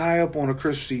ride too high up on a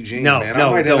Krusty jean, man. I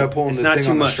might end up pulling the thing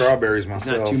on the strawberries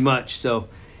myself. It's not too much. So,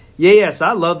 so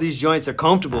I love these joints. They're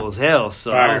comfortable as hell.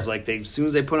 So I was like, as soon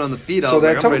as they put on the feet, I was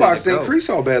like, so that toe box didn't crease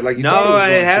all bad like you thought it was going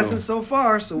to. No, it hasn't so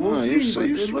far. So we'll see.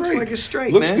 It looks like it's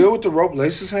straight, man. Looks good with the rope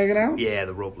laces hanging out? Yeah,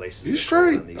 the rope laces. You're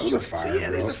straight. Those are fire.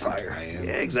 Yeah, these are fire.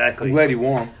 Yeah, exactly. I'm glad you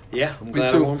wore them. Yeah, I'm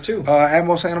glad I wore them too.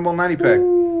 Atmos Animal 90 pack. I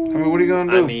mean, what are you going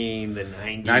to do? I mean, the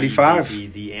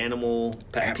 95. The Animal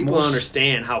pack. People don't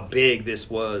understand how big this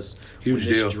was. Huge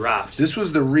when deal. This dropped. This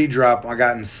was the redrop I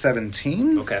got in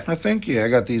 17. Okay. I think. Yeah, I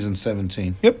got these in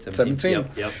 17. Yep, 17.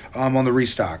 Yep. On the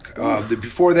restock.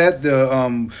 Before that,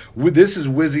 this is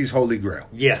Wizzy's Holy Grail.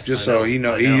 Yes. Just so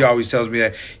he always tells me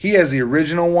that he has the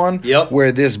original one. Yep.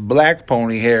 Where this black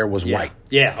pony hair was white.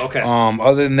 Yeah, okay.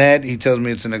 Other than that, he tells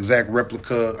me it's an exact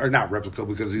replica, or not replica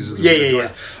because these are the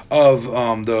joints of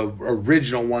the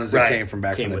original ones that came from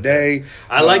back in the day.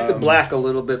 I like the black a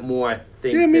little bit more, I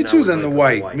think. Yeah, me too, than the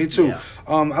white. Me too. Yeah.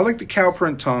 I like the cow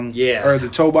print tongue. Yeah. Or the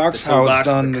toe box, how it's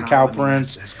done, the cow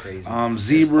prints. That's crazy.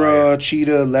 Zebra,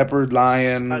 cheetah, leopard,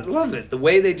 lion. I love it. The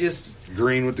way they just...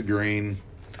 Green with the green.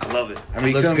 I love it. I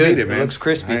mean, you couldn't beat it, man. It looks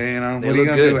crispy. What are you going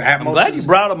to do? I'm glad you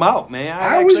brought them out, man.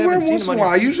 I always wear them once in a while.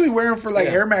 I usually wear them for like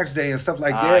Air Max Day and stuff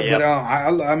like that. But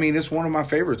I mean, it's one of my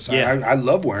favorites. Yeah. I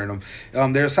love wearing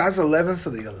them. They're size 11,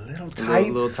 so they're a little tight.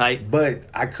 A little tight. But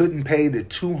I couldn't pay the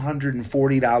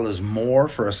 $240 more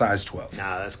for a size 12.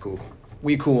 Nah, that's cool.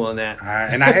 We cool on that.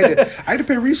 And I had to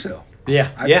pay resale.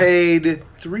 Yeah. I paid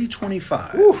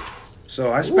 $325.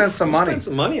 So I spent some money. Spent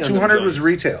some money on $200 was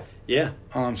retail. Yeah.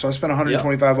 So I spent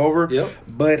 $125 over. Yep.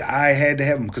 But I had to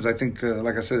have them because I think,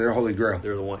 like I said, they're holy grail.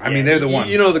 They're the one. I mean, they're the one.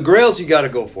 You know, the grails you got to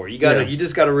go for. You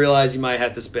just got to realize you might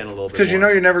have to spend a little bit. Because you know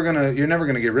you're never gonna get rid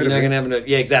of it. You're not gonna have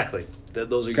exactly.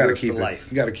 Those are yours for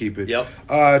life. You got to keep it.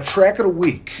 Yep. Track of the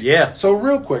week. Yeah. So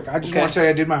real quick, I just want to tell you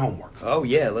I did my homework. Oh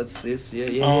yeah,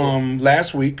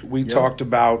 Last week we talked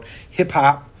about hip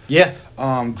hop. Yeah.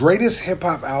 Greatest hip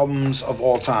hop albums of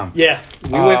all time. Yeah.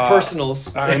 We went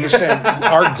personals. I understand.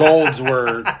 Our golds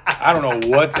were, I don't know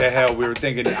what the hell we were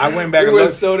thinking. I went back and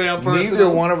looked. So damn personal. Neither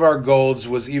one of our golds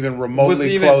was even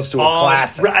remotely close to a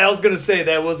classic. I was going to say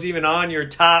that was even on your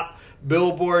top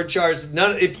Billboard charts.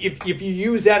 None. If you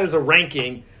use that as a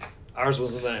ranking, ours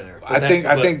wasn't in there. I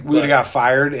think we would have got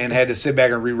fired and had to sit back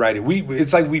and rewrite it.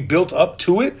 It's like we built up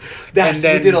to it. We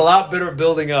did a lot better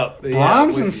building up.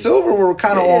 Bronze and silver were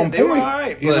kind of on point. They were all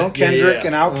right, Kendrick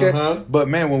and Outkast. But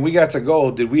man, when we got to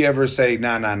gold, did we ever say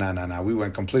nah? We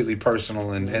went completely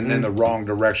personal and in the wrong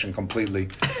direction completely.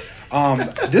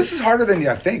 This is harder than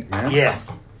I think, man. Yeah.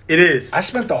 It is. I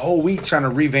spent the whole week trying to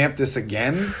revamp this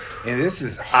again, and this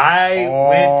is hard.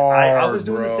 I was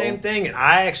doing the same thing, and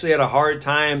I actually had a hard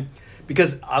time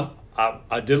because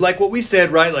I did like what we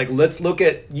said, right? Like, let's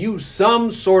use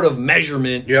some sort of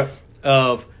measurement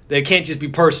of that. It can't just be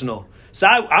personal. So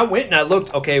I went and I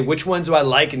looked, okay, which ones do I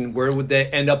like and where would they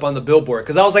end up on the Billboard?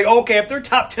 Because I was like, okay, if they're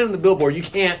top 10 on the Billboard, you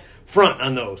can't front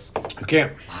on those. You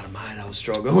can't. A lot of mine I was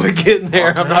struggling with getting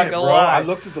there. I'm not going to lie. I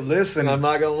looked at the list and I'm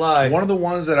not going to lie. One of the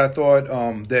ones that I thought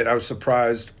that I was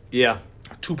surprised. Yeah.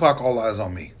 Tupac, All Eyes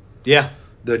on Me. Yeah.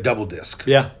 The double disc.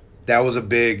 Yeah. That was a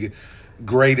big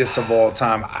greatest of all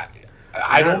time.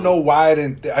 I don't know why I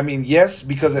didn't. I mean, yes,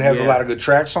 because it has a lot of good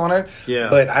tracks on it. Yeah.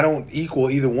 But I don't equal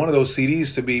either one of those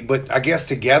CDs to be. But I guess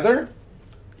together.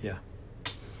 Yeah.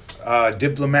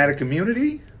 Diplomatic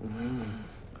Immunity.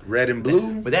 Red and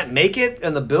Blue. Would that make it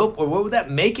on the bill? Or what would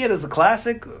that make it as a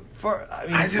classic for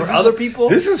other people?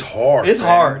 This is hard. It's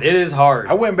hard. It is hard.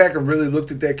 I went back and really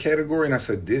looked at that category and I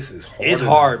said, this is hard. It's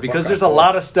hard because there's a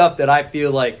lot of stuff that I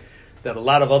feel like that a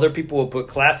lot of other people will put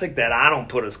classic that I don't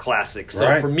put as classic.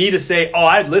 So for me to say,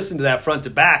 I'd listen to that front to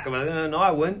back, I'm like, no,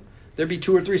 I wouldn't. There'd be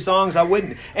 2 or 3 songs I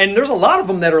wouldn't. And there's a lot of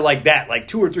them that are like that, like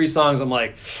 2 or 3 songs I'm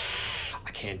like,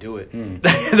 can't do it.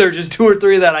 There are just 2 or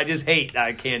 3 that I just hate.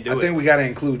 I can't do it. I think we got to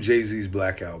include Jay-Z's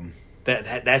Black Album.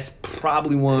 That's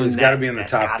probably one. It's got to be in the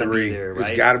top 3.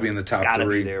 It's got to be in the top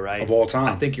 3 of all time.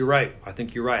 I think you're right. I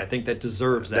think that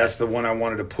deserves that. That's the one I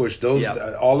wanted to push. Those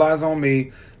All Eyes on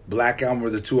Me, Black Album were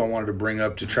the 2 I wanted to bring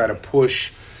up to try to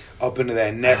push up into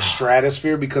that next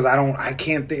stratosphere because I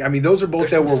can't think. I mean, those are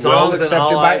both that were well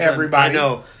accepted by everybody. I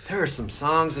know there are some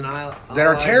songs that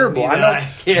are terrible. I know, I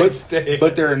can't stay.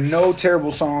 But there are no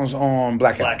terrible songs on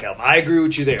Black Album. I agree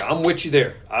with you there. I'm with you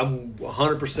there. I'm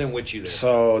 100% with you there.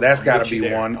 So that's got to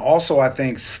be one. Also, I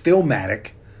think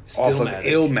Stillmatic off of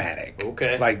Illmatic.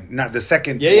 Okay, like not the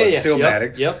second one,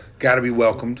 Stillmatic. Yep. Got to be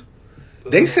welcomed.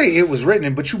 They say it was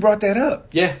written, but you brought that up.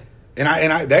 Yeah.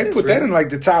 And they put that in like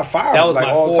the top 5. That was like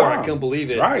my all 4. time. I couldn't believe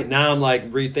it. Right now, I'm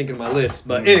like rethinking my list.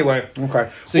 But anyway,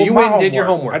 okay. So you went and did your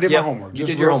homework. I did my homework. You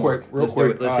did your homework. Real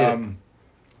quick. Let's hit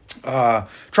it.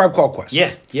 Tribe Called Quest.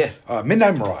 Yeah.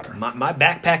 Midnight Marauder. My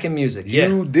backpacking music.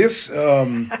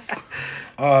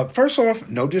 First off,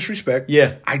 no disrespect.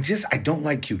 Yeah. I don't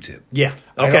like Q-Tip. Yeah.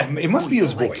 Okay. It must be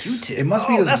his voice. Like it must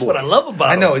be his voice. That's what I love about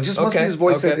him. I know. It just must be his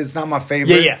voice that it's not my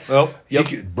favorite. Yeah. Well,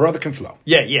 Brother can flow.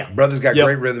 Yeah. Brother's got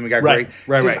great rhythm. He got great.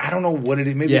 Right. I don't know what it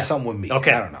is. Maybe it's something with me.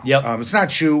 Okay. I don't know. Yep. It's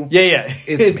not you. Yeah.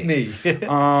 It's me.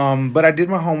 But I did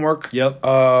my homework. Yep.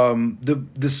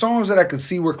 The songs that I could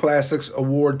see were classics.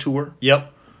 Award Tour.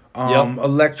 Yep.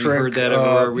 Electric. You heard that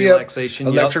everywhere. Relaxation.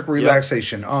 Electric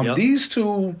Relaxation. These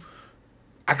 2,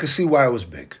 I could see why it was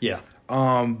big. Yeah.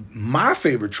 My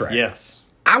favorite track. Yes.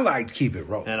 I liked Keep It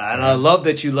Rolling. And I love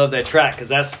that you love that track because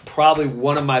that's probably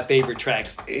one of my favorite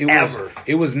tracks ever.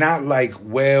 It was not like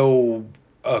well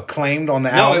acclaimed on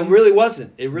the album. No, it really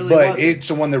wasn't. It really wasn't. But it's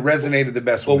the one that resonated the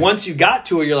best. But once you got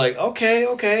to it, you're like, okay,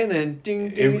 and then ding,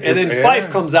 ding, and then Phife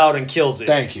comes out and kills it.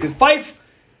 Thank you. Because Phife,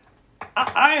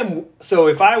 I am. So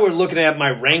if I were looking at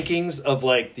my rankings of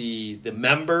like the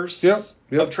members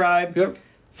of Tribe,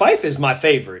 Phife is my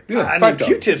favorite. Yeah, I mean,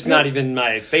 Q-Tip's not even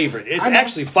my favorite. It's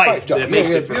actually Phife that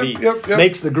makes it for me.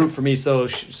 Makes the group for me. So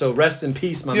rest in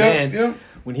peace, my man,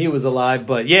 when he was alive.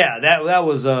 But yeah, that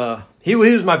was he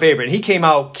was my favorite. And he came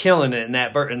out killing it in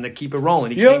that verse, and the Keep It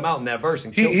Rolling. He came out in that verse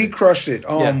and killed he crushed it.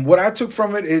 What I took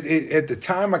from it, at the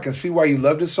time, I can see why you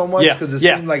loved it so much because it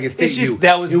seemed like it fit you.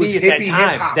 That was me at that time.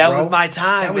 Hip-hop, that was my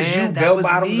time. That was man. you, bell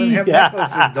bottoms and hip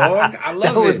necklaces, dog. I love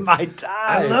it. That was my time.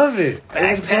 I love it. It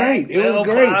was great. It was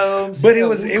great. But it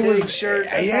was shirt.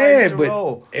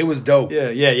 But it was dope.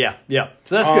 Yeah.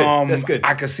 So that's good. That's good.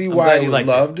 I can see why it was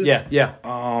loved. Yeah.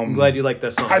 I'm glad you liked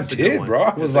that song. I did, bro.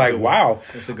 I was like, wow.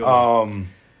 That's a good one.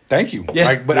 Thank you.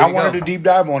 Yeah, but I wanted to deep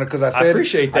dive on it because I said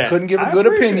I couldn't give a good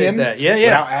opinion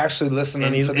without actually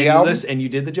listening to the album. And you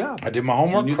did the job. I did my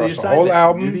homework, crushed the whole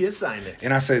album. You did the assignment.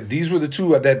 And I said, these were the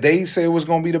two that they said was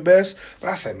going to be the best.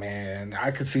 But I said, man,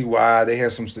 I could see why they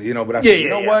had some, but I said, you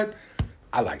know what?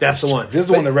 I like that's this. The one. This is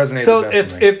the one that resonated the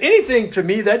best with me. If anything, to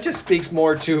me, that just speaks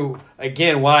more to,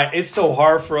 again, why it's so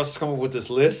hard for us to come up with this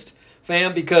list,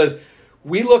 fam, because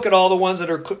we look at all the ones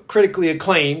that are critically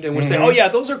acclaimed and we say, oh, yeah,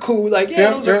 those are cool. Like,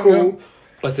 those are cool. Yeah.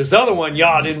 But this other one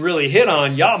y'all didn't really hit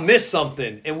on. Y'all missed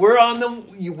something, and we're on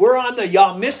the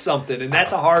y'all missed something, and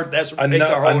that's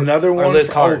another one.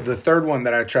 List hard. The third one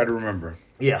that I try to remember.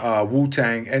 Yeah,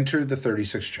 Wu-Tang, Enter the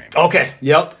 36 Chambers. Okay.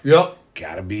 Yep.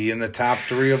 Gotta be in the top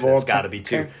 3 of all time. It's gotta be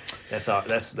 2. That's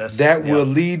that will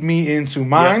lead me into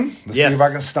mine. Let's see if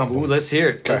I can stumble. Ooh, let's hear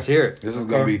it. Okay. Let's hear it. This is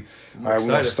gonna be all right. We're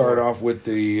gonna start off with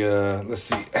the. Let's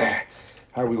see.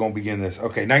 How are we going to begin this?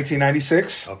 Okay,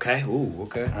 1996. Okay. Ooh,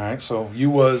 okay. All right, so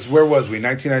where was we?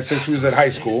 1996, we was at high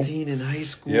school. 16 in high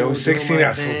school. Yeah, it was 16.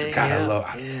 God, I love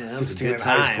 16 in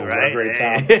high school. Right? What a great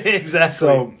time. Exactly.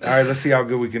 So, all right, let's see how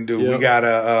good we can do. Yep. We got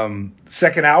a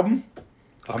second album.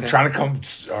 Okay. I'm trying to come,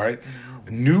 all right.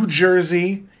 New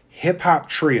Jersey hip-hop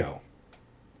trio.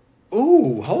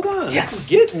 Ooh, hold on. Yes. This is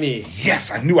getting me.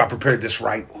 Yes, I knew I prepared this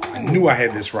right. Ooh. I knew I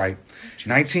had this right.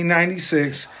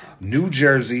 1996, New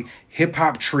Jersey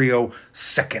hip-hop trio,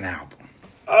 second album.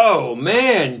 Oh,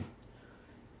 man.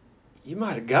 You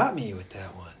might have got me with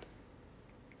that one.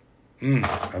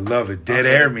 I love it. Dead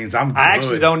air means I'm good. I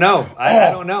actually don't know. I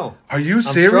don't know. Are you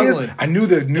serious? I knew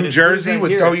that New Jersey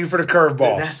would throw you for the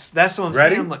curveball. That's what I'm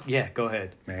Ready? saying. Like, yeah, go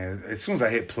ahead. Man, as soon as I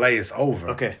hit play, it's over.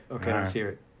 Okay, let's hear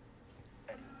it.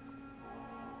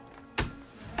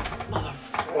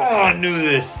 Oh, I knew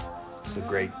this. It's a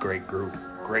great group.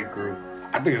 Great group.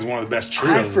 I think it's one of the best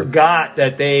trios. I forgot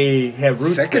that they have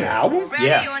roots Second there. album?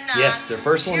 Yeah. Yes, their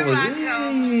first one was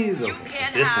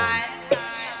this one.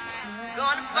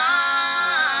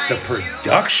 The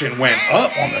production went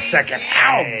up on the second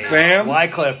album, fam.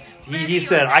 Wyclef, he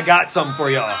said, I got something for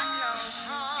y'all.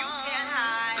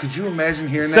 Could you imagine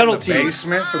hearing that in the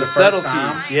basement for the first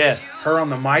time? Yes. Her on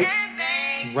the mic.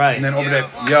 Right. And then over there,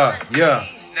 yeah.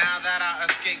 Now that I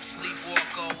escape, sleep,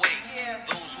 walk away.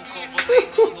 Those who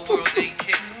correlate to the world they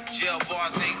kick. Jail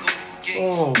bars ain't good.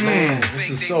 Oh man, this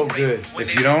is so good.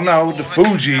 If you don't know, the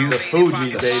Fugees,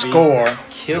 baby. Score,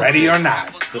 Ready or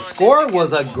Not. The Score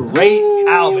was a great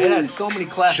album. It had so many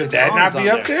classic songs. Should that not be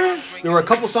up there? There were a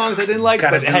couple songs I didn't like,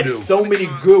 but it had so many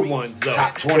good ones, though.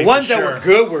 Top 20 the ones that were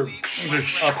good were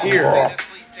up here.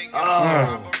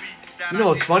 You know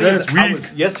what's funny?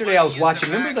 Yesterday I was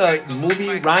watching, remember the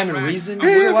movie Rhyme and Reason?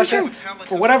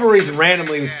 For whatever reason,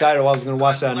 randomly we decided I was going to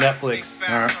watch that on Netflix.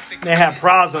 Right. They had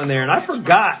Praz on there, and I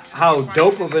forgot how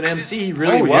dope of an MC he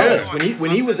really was.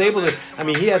 When he was able to, I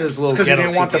mean, he had his little ghetto he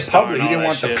didn't want the public. He didn't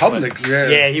want the public.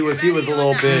 Yeah, he was a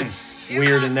little bit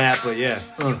weird in that, but yeah.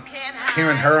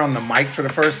 Hearing her on the mic for the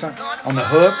first time, on the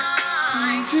hook.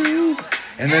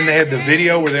 And then they had the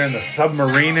video where they're in the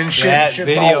submarine and shit. That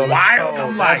video all wild.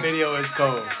 I'm like, that video is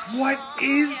cold. What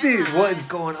is this? What is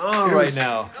going on right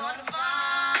now?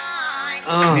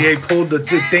 He pulled the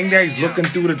thing there. He's looking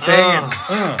through the thing.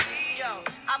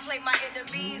 I play my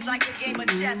enemies like a game of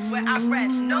chess where I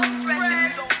rest. No stress if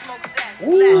you don't smoke cess.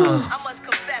 I must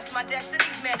confess, my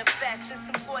destinies manifest. In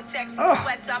some vortex and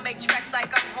sweats, I make tracks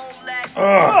like I'm homeless.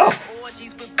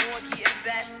 Orgies with Borgie and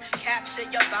Best. Capture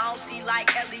your bounty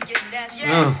like Elliot Ness.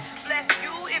 Yes, bless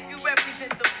you if you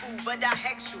represent the fool, but I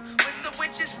hex you with some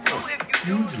witches brew if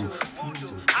you do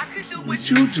voodoo. I could do what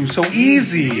you do so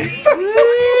easy.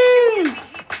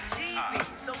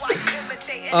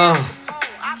 meditating in the phone.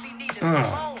 I be Nina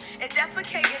Simone and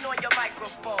defecating on your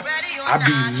microphone. Ready or not?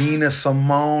 I be Nina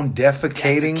Simone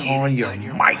defecating on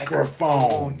your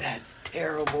microphone. That's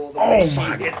terrible. Oh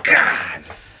my God.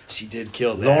 She did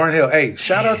kill that. Lauryn Hill. Hey,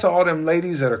 shout out to all them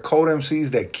ladies that are code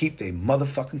MCs that keep their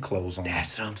motherfucking clothes on.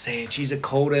 That's what I'm saying. She's a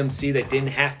code MC that didn't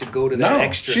have to go to that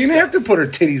extra she didn't have to put her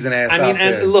titties and ass out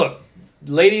there. And look,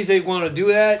 ladies that want to do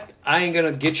that, I ain't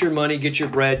going to get your money, get your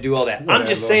bread, do all that. Whatever. I'm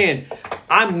just saying,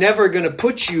 I'm never going to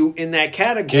put you in that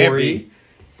category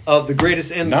of the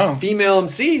greatest female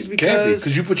MCs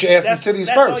because you put your ass and titties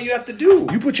that's first. That's all you have to do.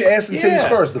 You put your ass and titties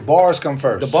first. The bars come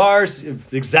first. The bars,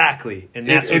 exactly. And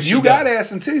that's if you got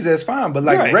ass and titties, that's fine. But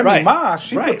like Remy Ma,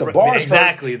 she put the bars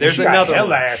exactly. first. There's another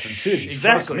hella ass and titties.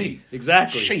 Exactly. Trust me.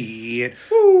 Exactly. Shit.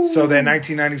 Woo. So that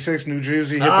 1996 New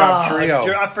Jersey hip hop trio.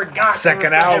 I forgot.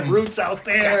 Second album. Roots out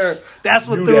there. Yes. That's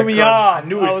what threw me off. I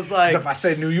knew it. I was like, if I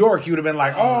said New York, you'd have been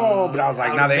like, oh. But I was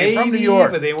like, no, they ain't from New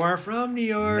York. But they weren't from New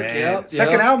York. Yep.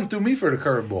 Second album threw me for the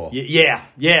curveball.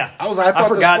 Yeah. I was like, I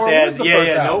forgot that. Was the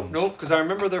first album. Nope. Because I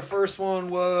remember their first one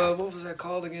was, what was that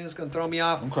called again? It's gonna throw me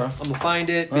off. Okay. I'm gonna find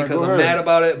it because I'm mad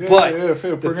about it. But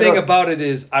the thing about it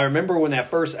is, I remember when that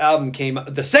first album came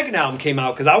out. The second album came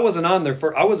out because I wasn't on their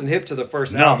first. I wasn't hip to the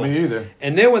first album. No, me either.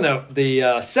 And then when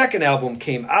the second album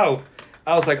came out,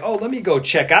 I was like, oh, let me go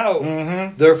check out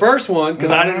their first one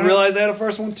because I didn't realize they had a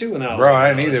first one too. And I was like,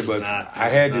 I didn't either, but I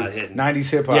had to.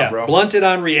 90s hip hop, bro. Blunted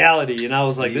on reality, and I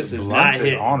was like, this is not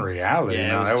hitting. On reality. Yeah,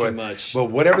 no, it was too much. But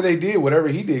whatever he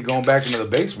did, going back into the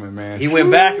basement, man. He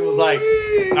went back and was like,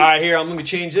 all right, here, let me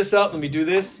change this up. Let me do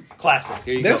this. Classic.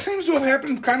 Here you go. That seems to have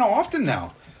happened kind of often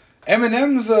now.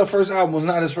 Eminem's first album was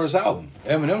not his first album.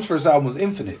 Eminem's first album was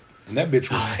Infinite. And that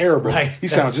bitch was terrible. Right. He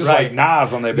sounds just like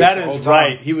Nas on that bitch. That is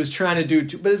right. He was trying to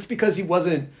do, but it's because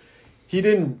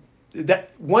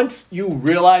once you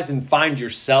realize and find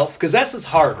yourself, because that's just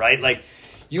hard, right? Like,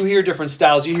 you hear different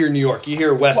styles. You hear New York. You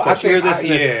hear West Coast. You hear this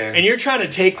and this. And you're trying to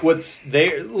take what's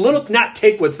there. Not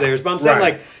take what's theirs, but I'm saying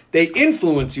like they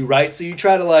influence you, right? So you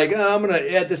try to like, I'm going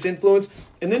to add this influence.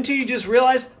 And then until you just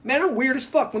realize, man, I'm weird as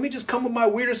fuck. Let me just come with my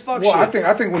weird as fuck shit. I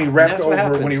think when he rapped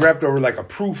over like a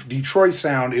Proof Detroit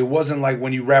sound, it wasn't like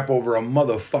when you rap over a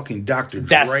motherfucking Dr.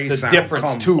 Dre sound. That's the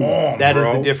difference too. That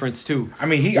is the difference too. I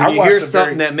mean, when you hear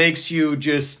something that makes you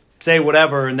just say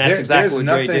whatever, and that's exactly what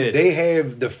Dre did. They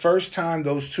have the first time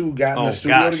those two got in the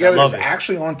studio together is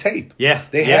actually on tape. Yeah,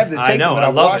 they have the tape. I know. I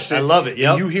watched it. I love it.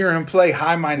 Yep. You hear him play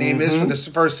 "Hi, my name is" for the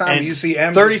first time. And you see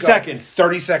M. 30 seconds.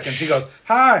 30 seconds. He goes,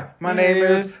 "Hi, my name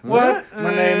is what?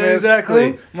 My name is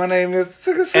exactly. My name is."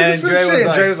 And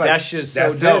Dre was like, "That's just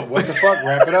so dope. What the fuck?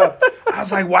 Wrap it up." I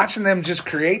was like watching them just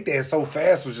create that so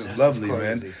fast was just lovely,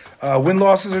 man. Win,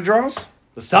 losses, or draws?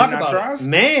 Let's talk about it.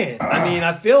 Man, I mean,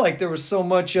 I feel like there was so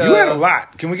much... you had a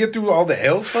lot. Can we get through all the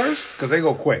L's first? Because they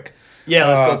go quick. Yeah,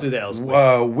 let's go through the L's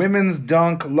quick. Women's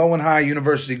dunk, low and high,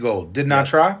 university gold. Did not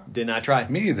try? Did not try.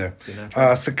 Me either. Did not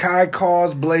try. Sakai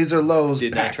Cause, Blazer Lows.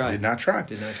 Did not try. Did not try.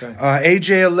 Did not try.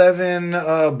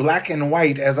 AJ11, black and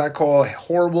white, as I call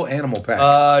horrible animal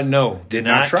pack. No. Did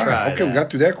not try. Okay, we got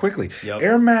through that quickly. Yep.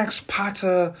 Air Max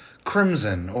Pata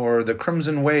Crimson, or the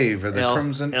Crimson Wave, or the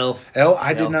Crimson L.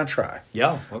 I did not try.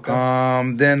 Yeah, okay.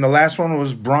 Then the last one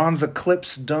was Bronze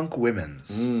Eclipse Dunk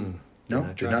Women's. No,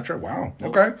 did not try. Wow.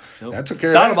 Nope. Okay. Nope. That took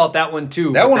care of that. Thought about that one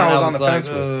too. That one I was on the fence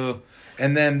with.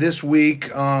 And then this week,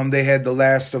 they had the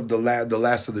last of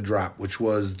the drop, which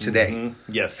was today.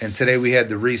 Mm-hmm. Yes. And today we had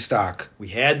the restock. We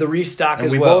had the restock and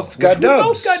as we well. Both got dubs.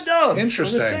 We both got dubs.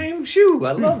 Interesting. On the same shoe.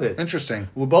 I love it. Interesting.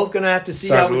 We're both going to have to see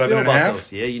how we feel about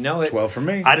those. Yeah, you know it. 12 for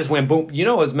me. I just went boom. You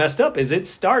know what's messed up is it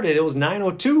started. It was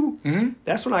 9:02. Mm-hmm.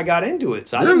 That's when I got into it.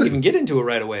 So I didn't even get into it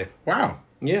right away. Wow.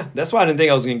 Yeah, that's why I didn't think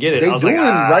I was going to get it.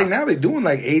 Right now they're doing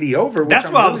like 80 over. That's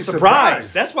why I was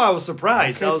surprised. That's why I was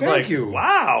surprised. Okay, I was like,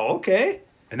 wow, okay.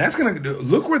 And that's going to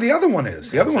look where the other one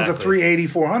is. The other one's a 380,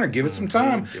 400. Give it some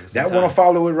time. That one will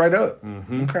follow it right up.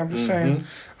 Mm-hmm. Okay, I'm just saying.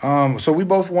 So we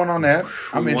both won on that.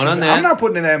 I'm interested. I'm not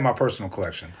putting that in my personal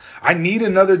collection. I need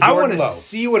another Jordan I want to Low.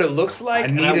 see what it looks like. I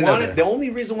need another. The only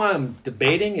reison why I'm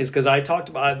debating is because I talked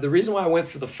about the reason why I went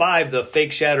for the 5, the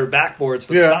fake shatter backboards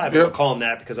for the 5. I'm going to call them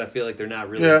that because I feel like they're not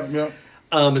really. Yeah.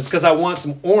 It's because I want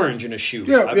some orange in a shoe.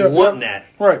 I've been wanting that.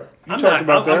 Right. I'm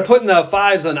putting the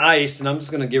 5s on ice, and I'm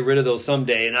just going to get rid of those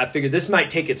someday. And I figured this might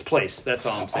take its place. That's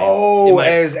all I'm saying. Oh,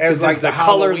 as like the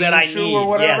color that I need, or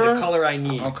whatever? Yeah, the color I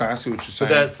need. Okay, I see what you're saying.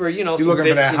 So that for some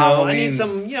fits, I need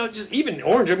some, just even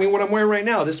orange. I mean, what I'm wearing right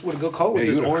now, this would go cold with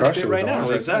this orange fit right now.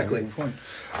 Exactly.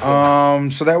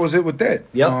 So that was it with that.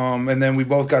 Yep. And then we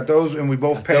both got those, and we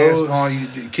both passed on.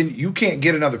 You can't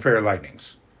get another pair of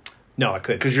Lightnings. No, I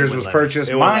couldn't. Because yours was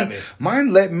purchased.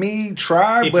 Mine let me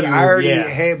try, but I already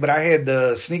had. But I had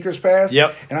the sneakers pass.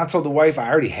 Yep. And I told the wife I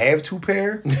already have 2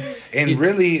 pair, and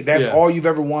really that's all you've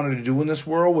ever wanted to do in this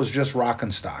world was just rock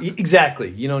and stock. Exactly.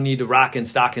 You don't need to rock and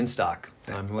stock and stock.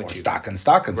 I'm with you. Stock and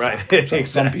stock and stock. Right. Exactly.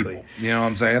 Some people. You know what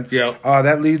I'm saying? Yeah.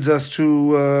 That leads us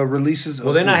to releases.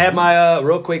 Well, then I had my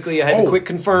real quickly. I had the quick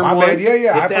confirm my one. bad.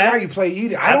 Yeah. I forgot you play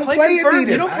Adidas. I don't play confirm.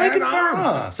 Adidas. You don't play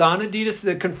confirm. So on Adidas,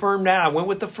 the confirm now. I went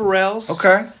with the Pharrells.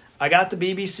 Okay. I got the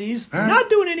BBCs. Not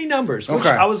doing any numbers, which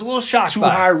I was a little shocked by.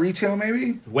 Too high retail,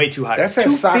 maybe? Way too high. That's that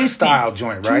sock style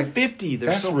joint, right? $250. They're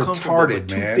That's so retarded,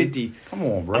 man. $250. Come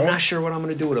on, bro. I'm not sure what I'm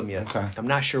going to do with them yet. Okay. I'm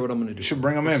not sure what I'm going to do. You should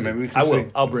bring them in, man. We can I will.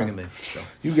 see. I'll bring them in. So.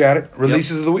 You got it.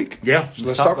 Releases of the week? Yeah. So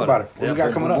let's talk about it. What we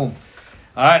got coming up? All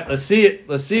right, let's see it.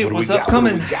 What's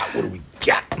upcoming. What do we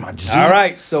got, my G? All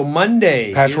right, so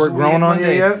Monday. Patchwork grown on you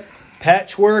yet?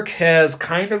 Patchwork has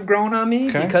kind of grown on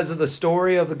me because of the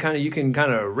story of the kind of, you can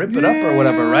kind of rip it up or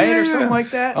whatever, right? Or something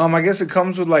like that. I guess it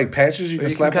comes with like patches you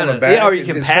can slap on the back. Yeah, or you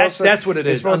can patch. That's what it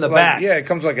is, on the back. Yeah, it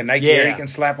comes like a Nike Air you can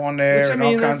slap on there. Which, and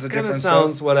all kinds of different stuff.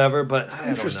 Sounds whatever, but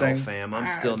I don't know, fam. I'm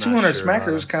still not 200 sure. 200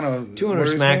 smackers kind of. 200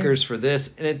 smackers for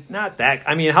this. And it, not that.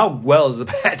 I mean, how well is the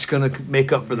patch going to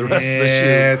make up for the rest of the shoe?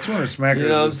 Yeah, 200 smackers. You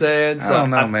know what I'm saying? So I don't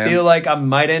know, man. I feel like I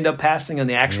might end up passing on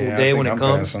the actual day when it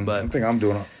comes. But I think I'm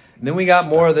doing it. Then we got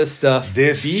more of this stuff.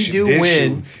 This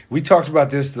win. We talked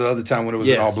about this the other time when it was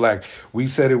in all black. We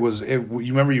said you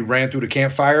remember you ran through the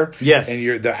campfire? Yes.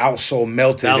 And the outsole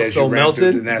melted as you ran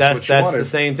melted. through. And that's the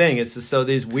same thing. It's so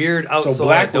these weird outsole. So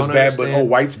black was bad, but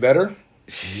white's better?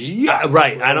 Yeah,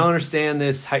 right. I don't understand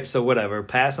this. So whatever.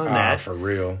 Pass on that. For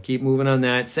real. Keep moving on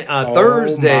that.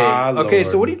 Thursday. Okay,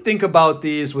 so what do you think about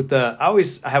these with I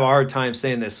have a hard time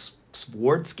saying this.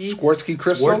 Swarovski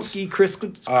crystals.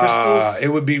 It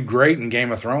would be great in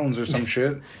Game of Thrones or some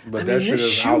shit, but that shit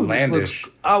is outlandish.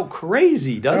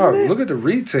 Crazy, doesn't it? Look at the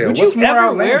retail. What's more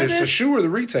outlandish, the shoe or the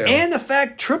retail? And the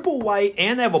fact triple white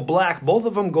and they have a black. Both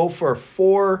of them go for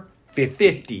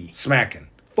 $450. Smacking.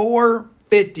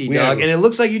 $450, dog. And it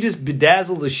looks like you just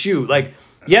bedazzled the shoe. Like,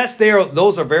 yes,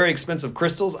 those are very expensive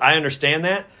crystals. I understand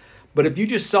that. But if you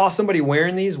just saw somebody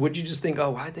wearing these, would you just think, oh,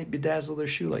 why'd they bedazzle their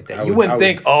shoe like that? You wouldn't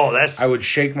think, oh, that's... I would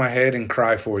shake my head and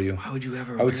cry for you. Why would you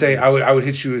ever I would say, I would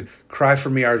hit you with, cry for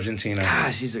me, Argentina.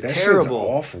 Gosh, these are terrible. That shit's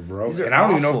awful, bro. And I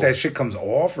don't even know if that shit comes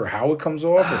off or how it comes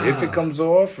off or if it comes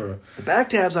off. Or the back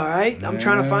tab's all right. I'm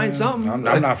trying to find something. I'm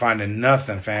not finding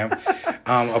nothing, fam.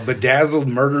 A bedazzled,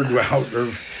 murdered out...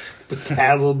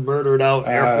 Bedazzled, murdered out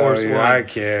Air Force One. I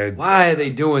kid. Why are they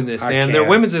doing this, man? They're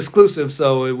women's exclusive,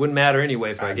 so it wouldn't matter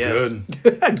anyway. I guess.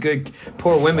 Good.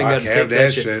 Poor women got to take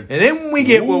that shit. And then we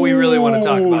get what we really want to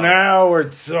talk about. Now we're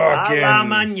talking. La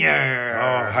Manière.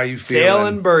 Oh, how you feeling? Sale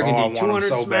in Burgundy.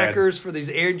 200 smackers for these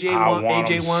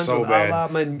AJ1s so with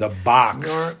bad. The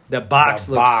box. The box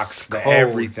looks the cold.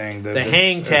 everything. The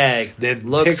hang tag. The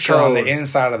looks picture cold. on the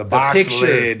inside of the box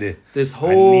lid. This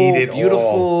whole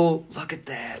beautiful. Look at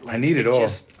that. I need it all.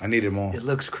 I need it more. It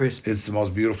looks crispy. It's the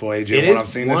most beautiful AJ one I've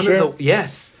seen this year.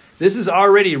 Yes. This is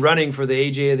already running for the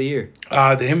AJ of the year.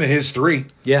 His 3.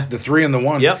 Yeah. The 3 and the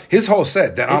 1. Yep. His whole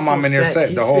set. That I'm in there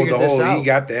set. The whole he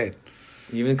got that.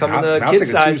 Even come in the kid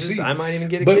sizes. I might even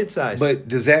get a kid size. But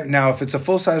does that now if it's a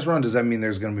full size run, does that mean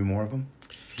there's gonna be more of them?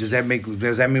 Does that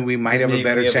mean we might have a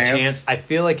better chance? I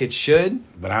feel like it should.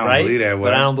 But I don't believe that way.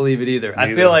 But I don't believe it either.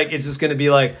 I feel like it's just gonna be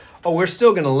like, oh, we're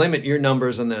still going to limit your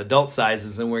numbers on the adult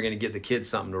sizes, and we're going to give the kids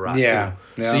something to rock. Yeah.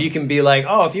 So you can be like,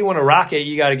 oh, if you want to rock it,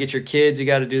 you got to get your kids. You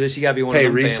got to do this. You got to be one of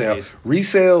them families.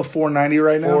 Resale $490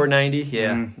 right now. $490,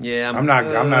 yeah, yeah. I'm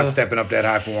not stepping up that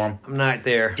high for them. I'm not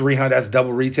there. $300. That's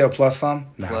double retail plus some.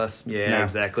 Nah. Plus, yeah,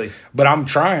 exactly. But I'm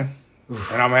trying.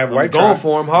 And I'm going to have white going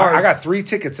for them hard. I got 3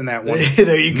 tickets in that one.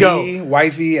 There you go. Me,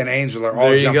 wifey, and Angel are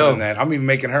all jumping in that. I'm even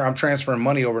making her. I'm transferring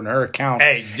money over to her account.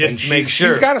 Hey, just to make sure.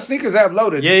 She's got a sneakers app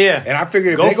loaded. Yeah. And I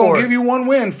figured if they're going to give you one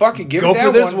win, fuck it, give it that one.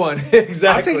 Go for this one. Exactly.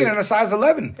 I'll take it in a size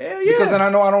 11. Yeah. Because then I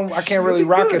know I can't really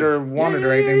rock it or want it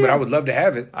or anything, but I would love to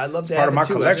have it. I'd love to have it, part of my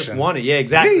too. collection. I just want it. Yeah,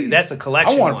 exactly. That's a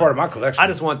collection. I want a part of my collection. I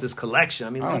just want this collection. I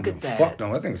mean, look at that. Fuck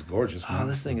no, that thing's gorgeous, man. Oh,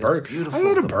 this thing is beautiful. I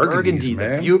love the burgundies,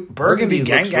 man. Burgundy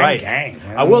gang.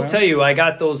 I will tell you, I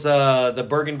got those the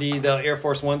burgundy, the Air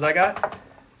Force Ones I got.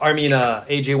 I mean,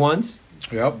 AJ1s.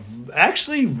 Yep.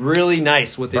 Actually, really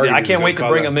nice what they did. I can't wait to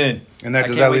bring them in. And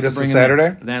does that lead us to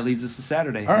Saturday? That leads us to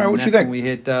Saturday. All right, what you think? When we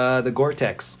hit the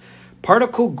Gore-Tex.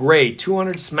 Particle Gray,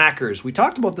 200 smackers. We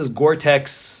talked about this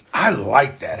Gore-Tex. I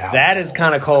like that outsole. That is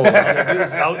kind of cold.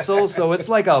 This outsole, so it's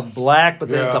like a black, but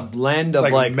then it's a blend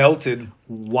of like melted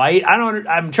white.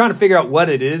 I'm trying to figure out what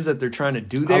it is that they're trying to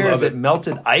do there. Is it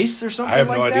melted ice or something like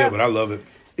that? I have no idea, but I love it.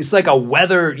 It's like a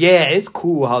weather. Yeah, it's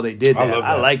cool how they did that. I love that.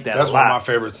 I like that. That's a one lot. of my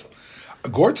favorites.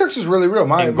 Gore-Tex is really real.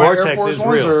 My Gore-Tex Air Force is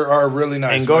ones real. are really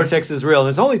nice. And Gore-Tex is real. And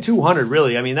it's only $200,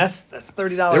 really. I mean, that's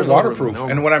 $30. They're waterproof.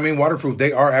 And when I mean waterproof,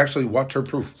 they are actually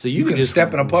waterproof. So you can just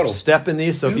step in a puddle. Step in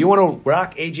these. So if you want to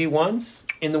rock AJ1s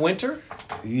in the winter,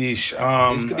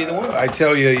 yeesh. These could be the ones. I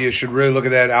tell you, you should really look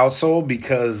at that outsole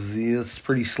because it's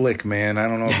pretty slick, man. I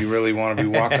don't know if you really want to be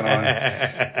walking on.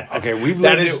 Okay, we've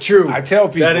lived. That is true. I tell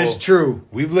people that is true.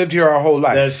 We've lived here our whole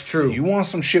life. That's true. You want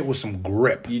some shit with some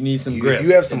grip. You need some grip. If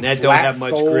you have some and that flat don't have much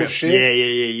sole grip. shit. Yeah.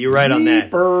 You're right on that.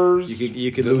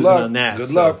 You could lose it on that.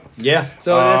 Good luck. Yeah.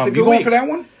 So that's a good You going week. for that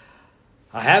one?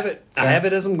 I have it. Okay. I have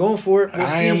it as I'm going for it.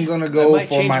 I am going to go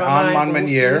for my En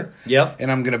Maniere. Yep.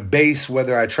 And I'm going to base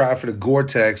whether I try for the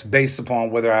Gore-Tex based upon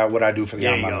what I do for the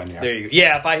En Maniere. There you go.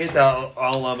 Yeah, if I hit the En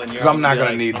Maniere. Because I'm not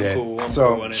going to need that. Cool.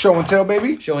 So, show and tell,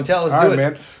 baby? Show and tell. Let's All do right,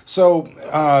 it. Man.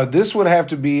 So, this would have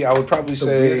to be, I would probably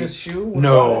say. Weirdest shoe?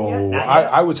 No.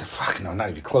 I would say, fuck no, not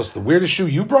even close. The weirdest shoe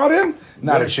you brought in?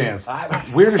 Not a chance.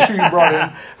 Weirdest shoe you brought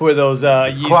in? Were those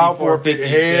Yeezy Cloud 450s.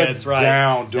 Heads That's right.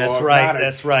 down, dog. That's right.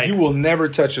 That's right. You will never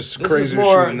touch a crazier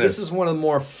shoe than this. This is one of the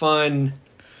more fun.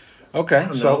 Okay,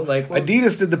 so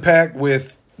Adidas did the pack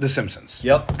with The Simpsons.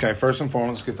 Yep. Okay, first and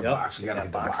foremost, let's get the box. You got to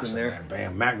get the box in there.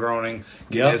 Bam. Matt Groening,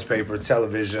 get his paper,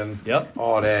 television,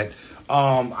 all that.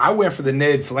 I went for the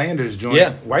Ned Flanders joint.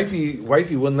 Yeah. Wifey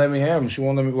wouldn't let me have him. She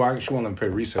won't let me. Well, she won't let me pay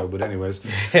resale. But anyways,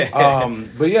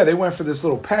 but yeah, they went for this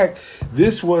little pack.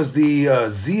 This was the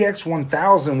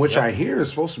ZX10000, which I hear is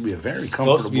supposed to be a very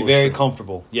comfortable. Supposed to be very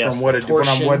comfortable. Yes. From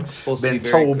what's been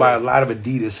told by a lot of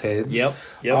Adidas heads.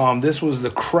 Yep. This was the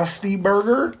Krusty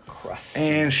burger.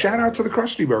 And shout out to the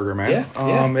Krusty burger, man.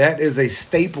 That is a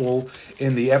staple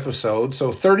in the episode.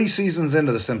 So 30 seasons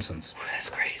into The Simpsons. That's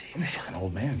crazy. I'm a fucking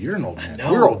old man. You're an old man.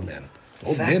 We're old men.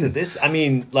 Old men. I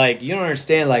mean, like, you don't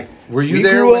understand. Like, were you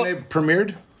there when it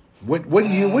premiered? What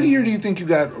year do you think you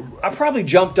got? I probably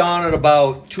jumped on it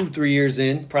about 2-3 years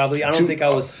in. Probably. I don't think I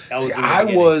was. I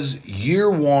was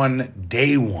year one,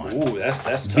 day one. Ooh,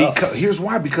 that's tough. Here's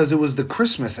why: because it was the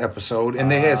Christmas episode, and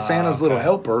they had Santa's little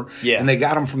helper, and they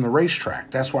got him from the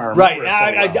racetrack. That's why I remember.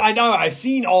 Right. I know. I've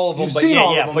seen all of them.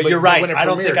 But you're right. I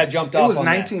don't think I jumped off. It was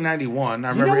 1991. I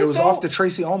remember it was off the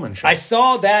Tracy Ullman show. I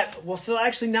saw that. Well, so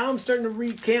actually, now I'm starting to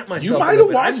recant myself. You might have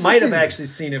watched. I might have actually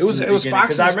seen it. It was Fox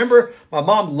because I remember my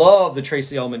mom loved the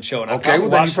Tracy Ullman show. And okay, well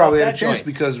then you probably had a chance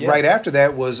because right after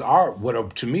that was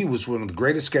to me was one of the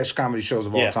greatest sketch comedy shows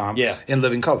of all time. In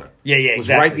Living Color. It was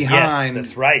right behind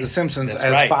The Simpsons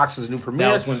as Fox's new premiere.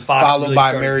 That was when Fox followed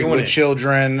by Married with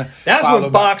Children. That's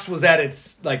when Fox was at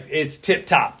its tip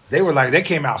top. They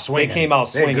came out swinging. They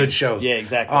had good shows. Yeah,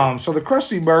 exactly. So the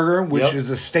Krusty Burger, which is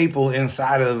a staple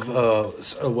inside of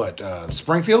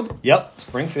Springfield. Yep,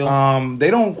 Springfield. They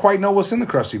don't quite know what's in the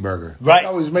Krusty Burger. Right. It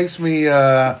always makes me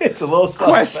it's a little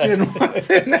question what's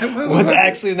in that. What's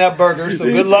actually in that burger? So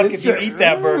good luck if you eat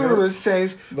that burger. It's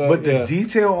changed, but the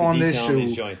detail on this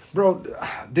shoe, bro.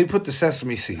 They put the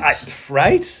sesame seeds,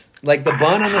 right? Like the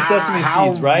bun on the sesame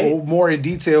seeds, right? More in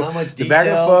detail. How much the bag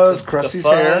of fuzz, Krusty's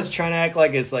hair. Trying to act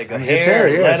like it's like it's hair,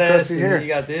 lettuce, it's Krusty's hair. You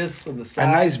got this on the side.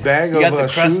 A nice bag of you got the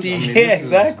Krusty.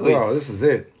 Exactly. Bro, this is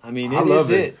it. I mean, I love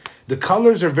it. The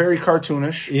colors are very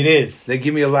cartoonish. It is. They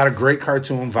give me a lot of great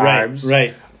cartoon vibes.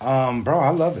 Right. Bro, I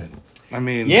love it. I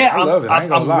mean, I love it.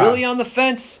 I'm really on the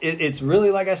fence. It's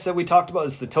really, like I said, we talked about,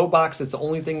 it's the toe box. It's the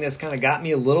only thing that's kind of got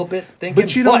me a little bit thinking.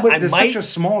 But it's such a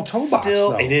small toe box,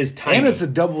 though. It is tiny. And it's a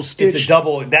double stitch. It's a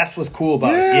double. That's what's cool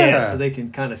about it. Yeah, so they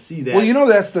can kind of see that. Well,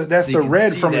 that's the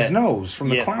red from his nose, from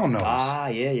the clown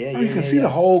nose. You can see the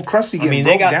whole Krusty getting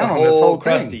broke down on this whole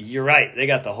Krusty. thing. You're right. They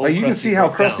got the whole Krusty. You can see how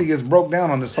Krusty gets broke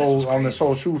down on this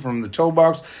whole shoe, from the toe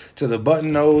box to the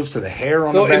button nose to the hair on the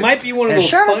back. So it might be one of those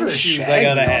fun shoes I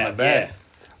gotta have. Yeah.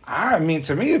 I mean,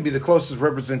 to me, it'd be the closest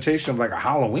representation of like a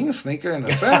Halloween sneaker in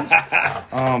a sense.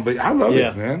 But I love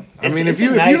it, man. I mean, if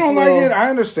you don't like it, I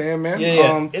understand, man.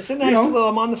 Yeah. It's a nice little.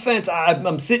 I'm on the fence.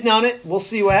 I'm sitting on it. We'll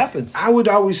see what happens. I would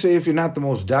always say if you're not the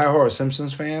most diehard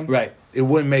Simpsons fan, right, it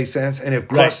wouldn't make sense. And if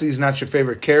Krusty's not your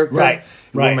favorite character, it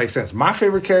wouldn't make sense. My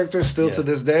favorite character still to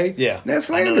this day, Ned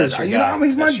Flanders.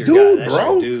 He's my dude,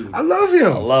 bro. I love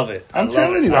him. I love it. I'm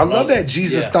telling you, I love that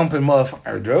Jesus thumping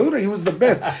motherfucker, dude. He was the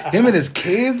best. Him and his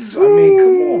kids. I mean,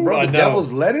 come on, bro. The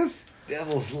Devil's Lettuce.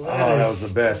 Devil's Lettuce. Oh, that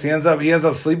was the best. He ends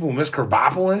up sleeping with Miss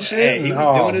Kerbopple and shit. Hey, he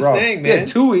was doing his thing, man. Yeah,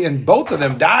 two, and both of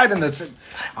them died in the.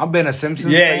 I've been a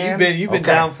Simpsons fan. Yeah, you've been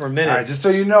down for a minute. All right, just so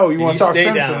you know, you want to talk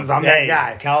Simpsons, I'm that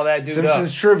guy. Call that dude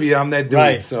Simpsons up. Trivia, I'm that dude.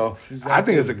 Right. So I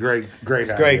think it's a great it's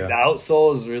idea. Great. The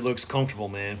outsole it looks comfortable,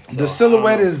 man. So, the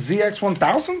silhouette is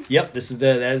ZX1000. Yep, this is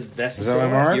that's the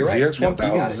silhouette. Right? You're right.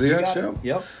 ZX1000. ZX.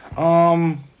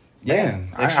 Yep. Man,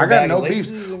 I got no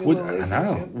beef. I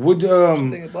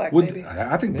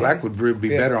think black would be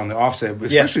better on the offset, but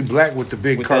especially black with the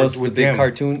big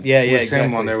cartoon. Yeah,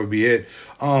 exactly. On there would be it.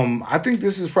 I think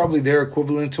this is probably their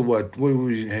equivalent to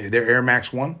their Air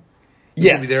Max 1.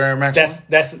 Yes, their Air Max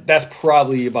that's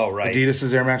probably about right.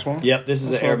 Adidas' Air Max 1? Yep, this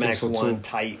is an Air Max 1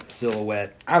 type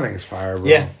silhouette. I think it's fire, bro.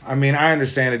 Yeah. I mean, I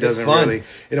understand it doesn't really,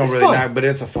 but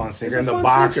it's a fun sneaker. And the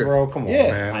box, bro, come on,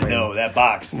 man. I know, that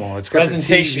box. Come on, it's got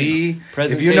presentation. The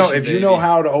TV. If you know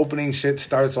how the opening shit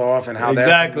starts off and how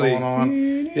that's going on,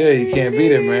 you can't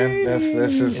beat it, man. That's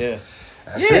just... Yeah.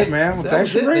 That's it, man. Well,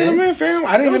 thanks for bringing them in, fam.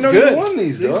 I didn't even know you won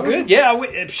these, though. Good. Yeah,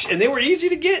 and they were easy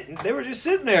to get. They were just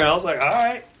sitting there. I was like, all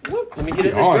right, let me get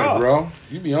in this draw, bro.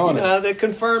 You be on it. They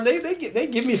confirmed. They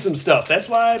give me some stuff. That's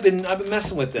why I've been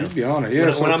messing with them. You be on it.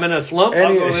 Yeah. When I'm in a slump,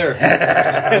 I'll go there.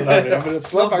 I love it. I'm in a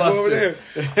slump. I go over there.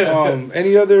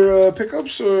 Any other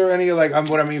pickups or any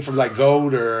what I mean from like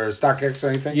Gold or StockX or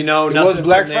anything? You know, it was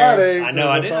Black Friday. I know.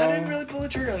 I didn't really pull the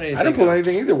trigger on anything. I didn't pull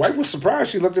anything either. Wife was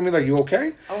surprised. She looked at me like, "You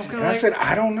okay?" I said,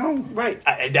 "I don't know." Right.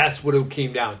 That's what it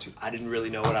came down to. I didn't really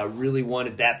know what I really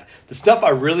wanted. The stuff I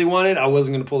really wanted, I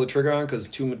wasn't going to pull the trigger on because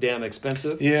it's too damn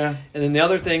expensive. Yeah. And then the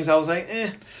other things, I was like,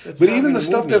 But even the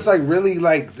stuff that's like really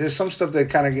like, there's some stuff that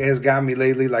kind of has got me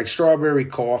lately. Like Strawberry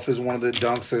Cough is one of the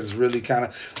dunks that's really kind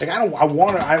of like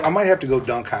I might have to go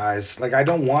dunk highs. Like I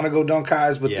don't want to go dunk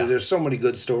highs, but there's so many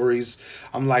good stories.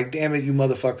 I'm like, damn it, you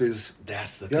motherfuckers.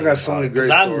 That's the thing. Y'all got so many great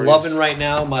stories. I'm loving right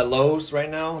now my lows right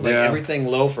now. Like everything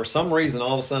low. For some reason,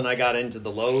 all of a sudden I got into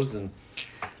the lows, and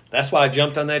that's why I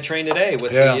jumped on that train today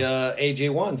with the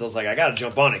AJ1s. I was like, I got to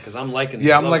jump on it because I'm liking the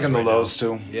lows. I'm liking the lows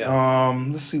too. Yeah.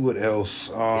 Let's see what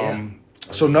else.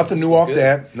 So nothing new off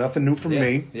that. Nothing new from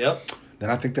me. Yep. Then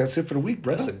I think that's it for the week,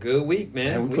 brother. That's a good week,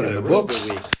 man. And we put in the books.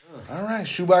 All right.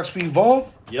 Shoebox Speed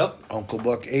Vault. Yep. Uncle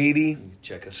Buck 80.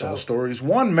 Check us Soul out. Stories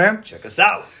 1, man. Check us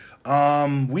out.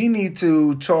 We need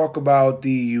to talk about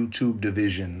the YouTube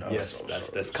division. Yes,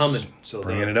 that's coming. So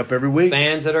bringing it up every week.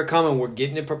 Fans that are coming, we're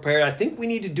getting it prepared. I think we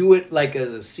need to do it like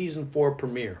as a season 4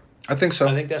 premiere. I think so.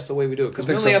 I think that's the way we do it because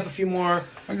we only have a few more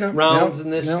rounds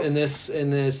in this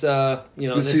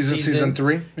season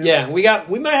 3. Yeah,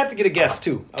 we might have to get a guest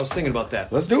too. I was thinking about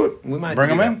that. Let's do it. We might bring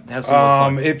them in. Have some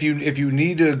more fun. If you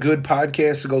need a good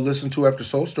podcast to go listen to after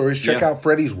Soul Stories, check out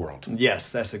Freddie's World.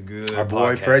 Yes, that's a good. Our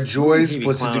boy Fred Joyce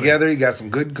puts it together. He got some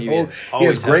good. He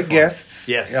has great guests.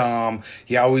 Yes.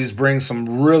 He always brings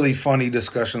some really funny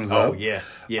discussions up. Oh yeah.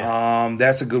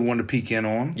 That's a good one to peek in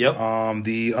on. Yep.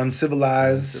 The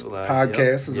Uncivilized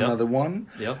podcast is another one.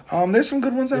 Yep. There's some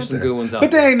good ones out there. Good ones out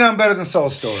but they ain't nothing better than Soul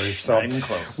Stories. So not even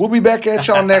close. We'll be back at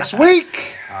y'all next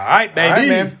week. All right, baby. All right,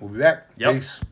 man. We'll be back. Yep. Peace.